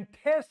storehouse, and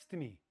test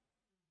me.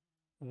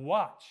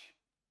 Watch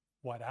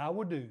what I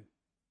will do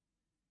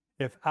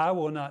if I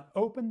will not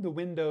open the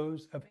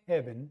windows of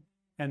heaven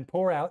and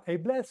pour out a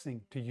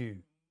blessing to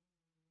you."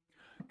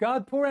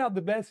 God, pour out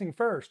the blessing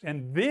first,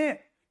 and then,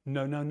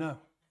 no.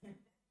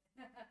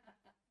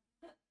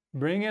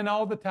 Bring in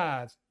all the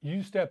tithes.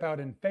 You step out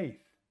in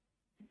faith,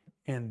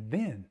 and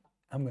then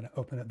I'm going to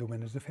open up the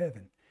windows of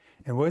heaven.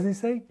 And what does he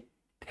say?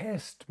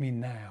 Test me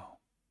now.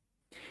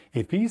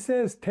 If he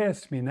says,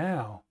 test me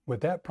now, with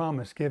that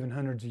promise given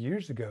hundreds of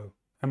years ago,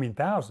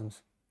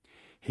 thousands,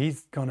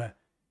 he's going to,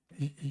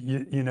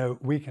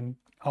 we can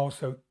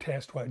also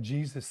test what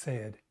Jesus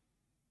said.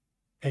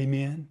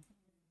 Amen.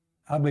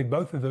 I believe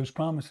both of those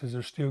promises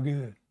are still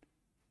good.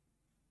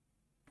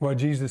 What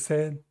Jesus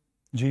said,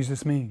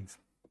 Jesus means.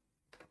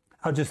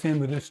 I'll just end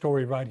with this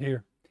story right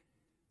here.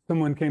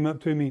 Someone came up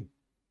to me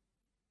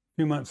a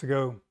few months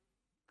ago,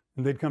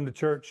 and they'd come to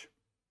church.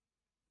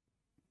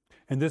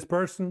 And this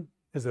person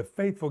is a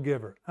faithful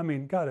giver.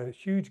 Got a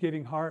huge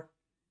giving heart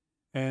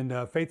and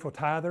a faithful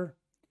tither.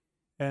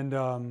 And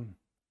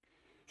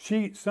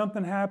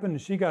something happened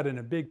and she got in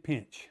a big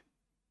pinch.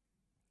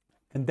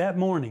 And that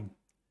morning,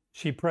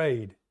 she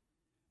prayed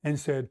and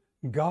said,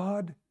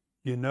 "God,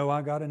 you know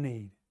I got a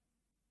need.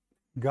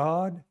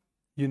 God,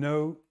 you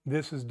know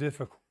this is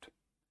difficult.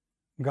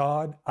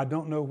 God, I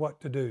don't know what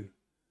to do.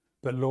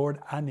 But Lord,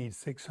 I need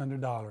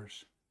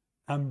 $600.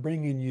 I'm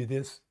bringing you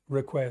this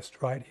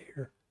request right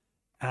here.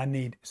 I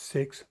need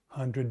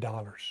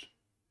 $600.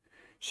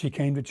 She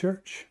came to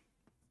church.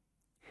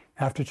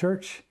 After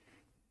church,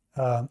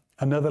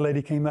 another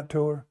lady came up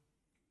to her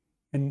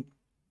and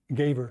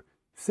gave her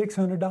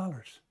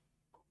 $600.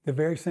 The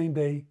very same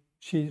day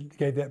she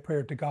gave that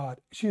prayer to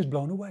God, she was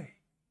blown away.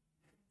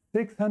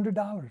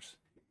 $600.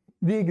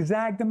 The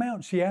exact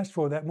amount she asked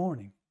for that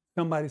morning.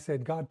 Somebody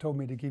said, "God told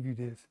me to give you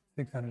this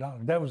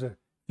 $600. That was a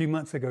few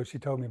months ago. She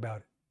told me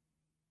about it.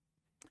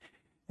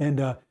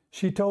 And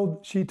she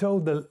told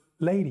the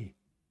lady,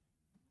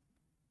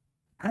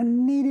 "I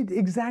needed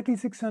exactly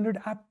 $600.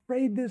 I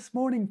prayed this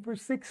morning for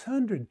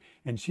 $600.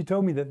 And she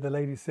told me that the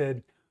lady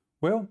said,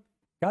 "Well,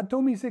 God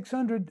told me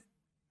 $600.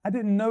 I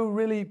didn't know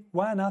really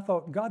why. And I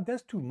thought, God,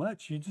 that's too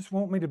much. You just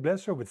want me to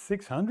bless her with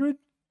 $600?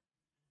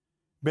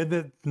 But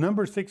the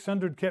number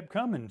 600 kept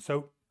coming.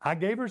 So I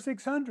gave her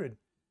 $600.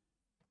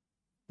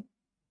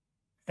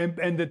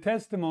 And the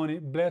testimony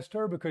blessed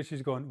her because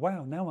she's going,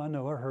 "Wow, now I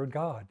know I heard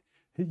God."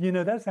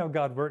 That's how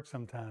God works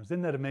sometimes.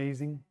 Isn't that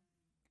amazing?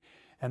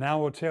 And I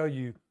will tell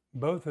you,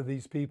 both of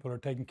these people are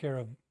taken care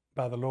of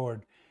by the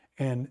Lord.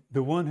 And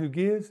the one who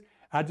gives,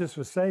 I just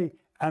would say,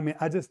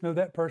 I just know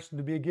that person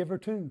to be a giver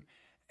too.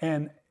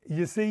 And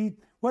you see,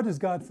 what does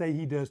God say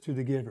he does to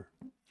the giver?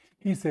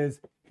 He says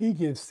he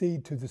gives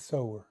seed to the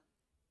sower.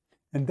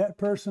 And that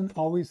person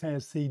always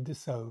has seed to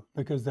sow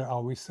because they're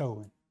always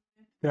sowing.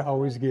 They're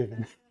always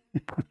giving.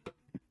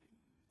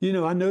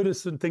 I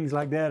noticed some things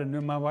like that, and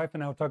then my wife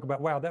and I will talk about,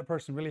 wow, that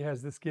person really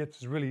has this gift,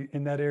 is really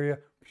in that area.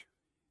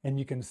 And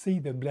you can see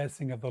the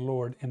blessing of the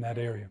Lord in that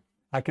area.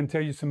 I can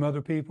tell you some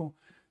other people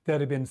that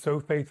have been so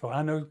faithful.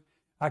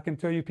 I can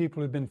tell you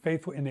people who've been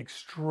faithful in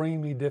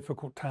extremely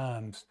difficult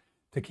times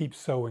to keep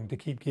sowing, to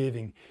keep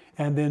giving.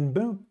 And then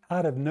boom,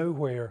 out of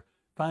nowhere,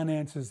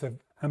 finances have,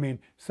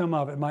 some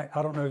of it might,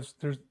 I don't know,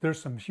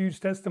 there's some huge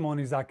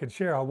testimonies I could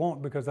share. I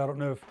won't, because I don't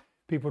know if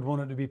people would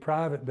want it to be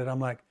private, but I'm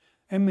like,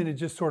 it's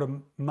just sort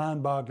of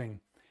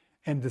mind-boggling.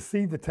 And to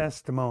see the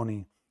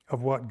testimony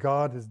of what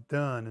God has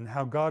done and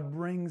how God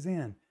brings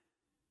in.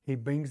 He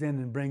brings in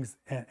and brings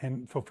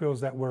and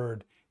fulfills that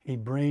word. He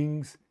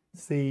brings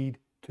seed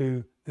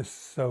to the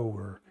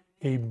sower.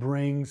 He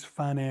brings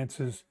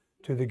finances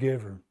to the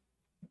giver.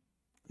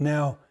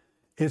 Now,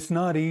 it's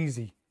not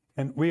easy.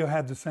 And we'll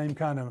have the same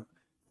kind of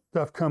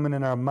stuff coming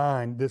in our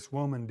mind this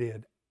woman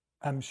did,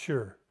 I'm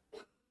sure.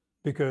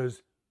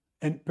 Because,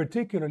 and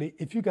particularly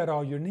if you got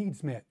all your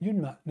needs met, you're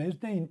not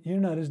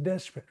as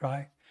desperate,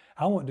 right?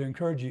 I want to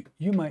encourage you.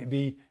 You might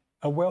be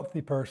a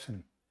wealthy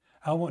person.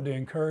 I want to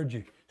encourage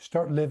you.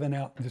 Start living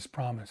out this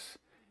promise.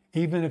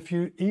 Even if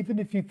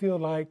you feel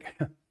like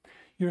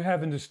you're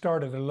having to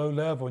start at a low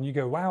level and you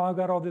go, wow, I've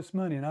got all this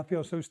money and I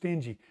feel so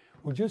stingy.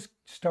 Well, just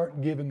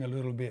start giving a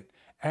little bit.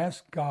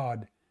 Ask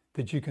God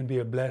that you can be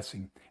a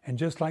blessing. And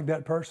just like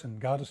that person,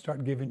 God will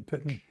start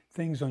putting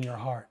things on your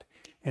heart.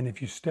 And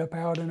if you step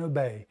out and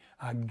obey,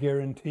 I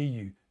guarantee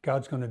you,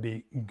 God's going to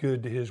be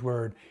good to his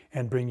word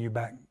and bring you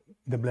back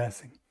the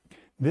blessing.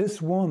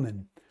 This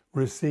woman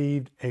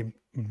received a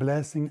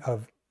blessing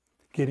of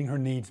getting her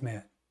needs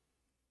met.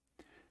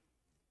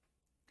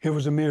 It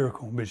was a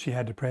miracle, but she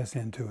had to press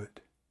into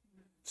it.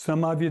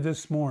 Some of you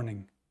this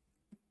morning,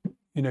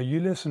 you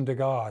listen to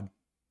God.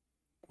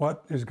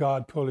 What is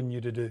God pulling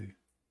you to do?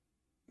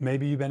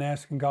 Maybe you've been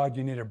asking God,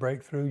 you need a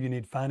breakthrough, you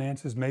need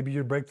finances. Maybe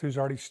your breakthrough's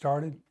already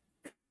started.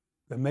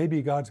 But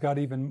maybe God's got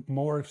even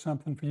more of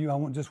something for you.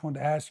 I just want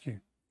to ask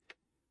you,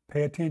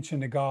 pay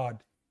attention to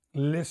God.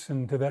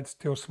 Listen to that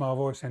still small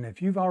voice. And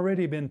if you've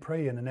already been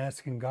praying and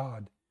asking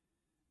God,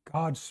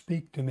 God,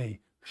 speak to me.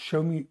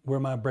 Show me where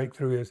my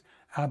breakthrough is.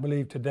 I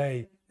believe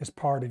today is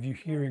part of you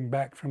hearing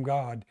back from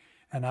God.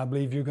 And I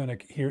believe you're going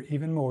to hear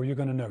even more. You're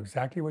going to know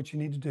exactly what you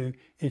need to do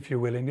if you're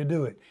willing to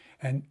do it.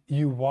 And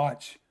you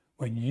watch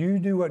when you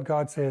do what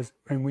God says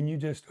and when you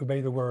just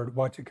obey the word,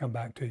 watch it come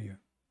back to you.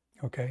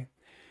 Okay?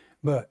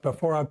 But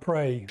before I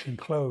pray and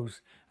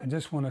close, I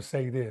just want to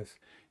say this.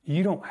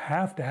 You don't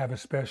have to have a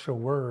special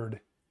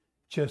word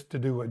just to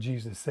do what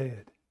Jesus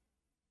said.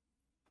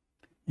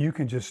 You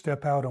can just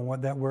step out on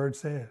what that word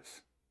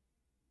says.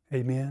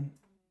 Amen.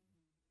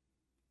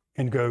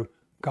 And go,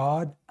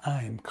 God,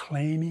 I am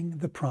claiming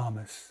the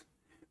promise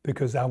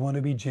because I want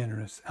to be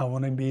generous. I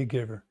want to be a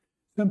giver.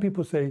 Some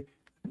people say,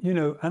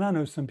 and I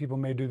know some people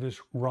may do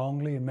this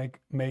wrongly and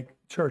make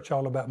church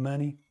all about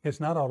money. It's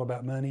not all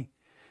about money,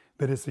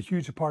 but it's a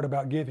huge part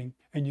about giving.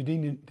 And you do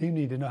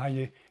need to know how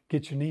you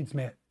get your needs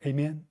met.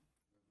 Amen.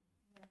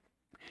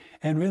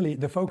 And really,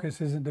 the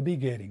focus isn't to be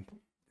getting.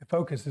 The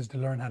focus is to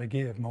learn how to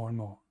give more and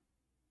more.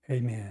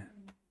 Amen.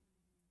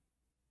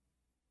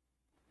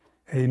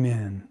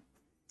 Amen.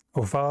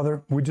 Oh,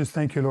 Father, we just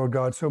thank you, Lord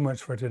God, so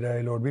much for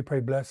today. Lord, we pray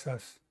bless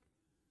us,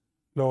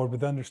 Lord,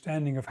 with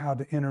understanding of how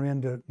to enter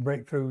into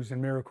breakthroughs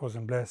and miracles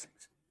and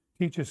blessings.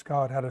 Teach us,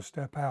 God, how to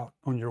step out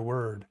on your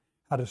word,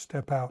 how to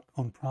step out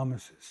on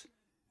promises,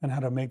 and how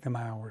to make them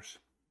ours.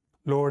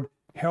 Lord,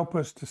 help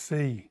us to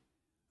see,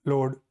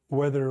 Lord,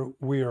 whether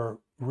we are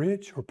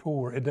rich or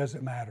poor, it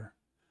doesn't matter.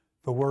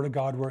 The word of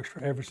God works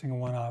for every single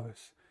one of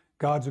us.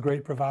 God's a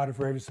great provider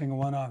for every single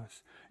one of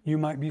us. You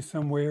might be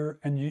somewhere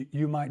and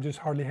you might just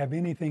hardly have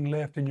anything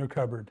left in your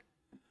cupboard.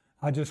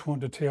 I just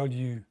want to tell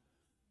you,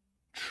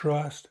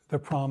 trust the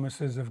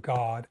promises of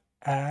God,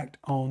 act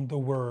on the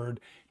word,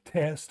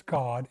 test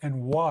God,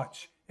 and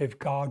watch if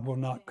God will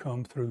not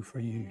come through for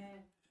you.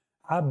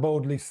 I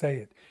boldly say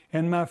it.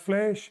 In my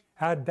flesh,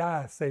 I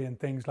die saying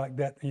things like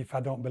that if I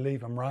don't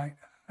believe them, right?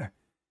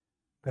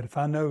 But if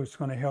I know it's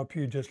going to help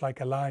you, just like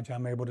Elijah,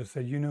 I'm able to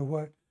say, you know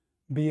what?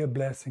 Be a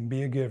blessing,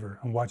 be a giver,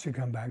 and watch it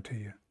come back to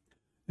you.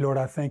 Lord,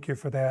 I thank you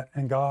for that.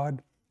 And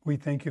God, we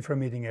thank you for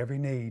meeting every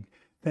need.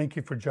 Thank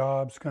you for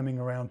jobs coming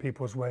around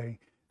people's way.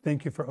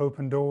 Thank you for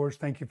open doors.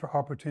 Thank you for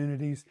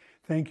opportunities.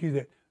 Thank you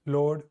that,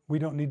 Lord, we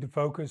don't need to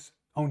focus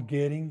on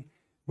getting.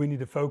 We need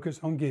to focus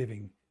on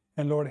giving.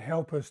 And Lord,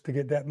 help us to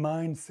get that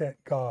mindset,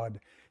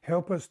 God.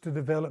 Help us to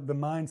develop the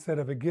mindset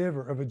of a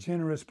giver, of a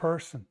generous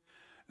person.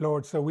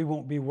 Lord, so we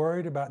won't be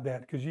worried about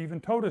that because you even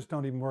told us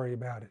don't even worry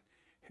about it.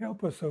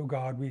 Help us, oh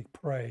God, we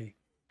pray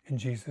in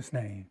Jesus'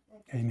 name.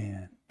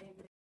 Amen.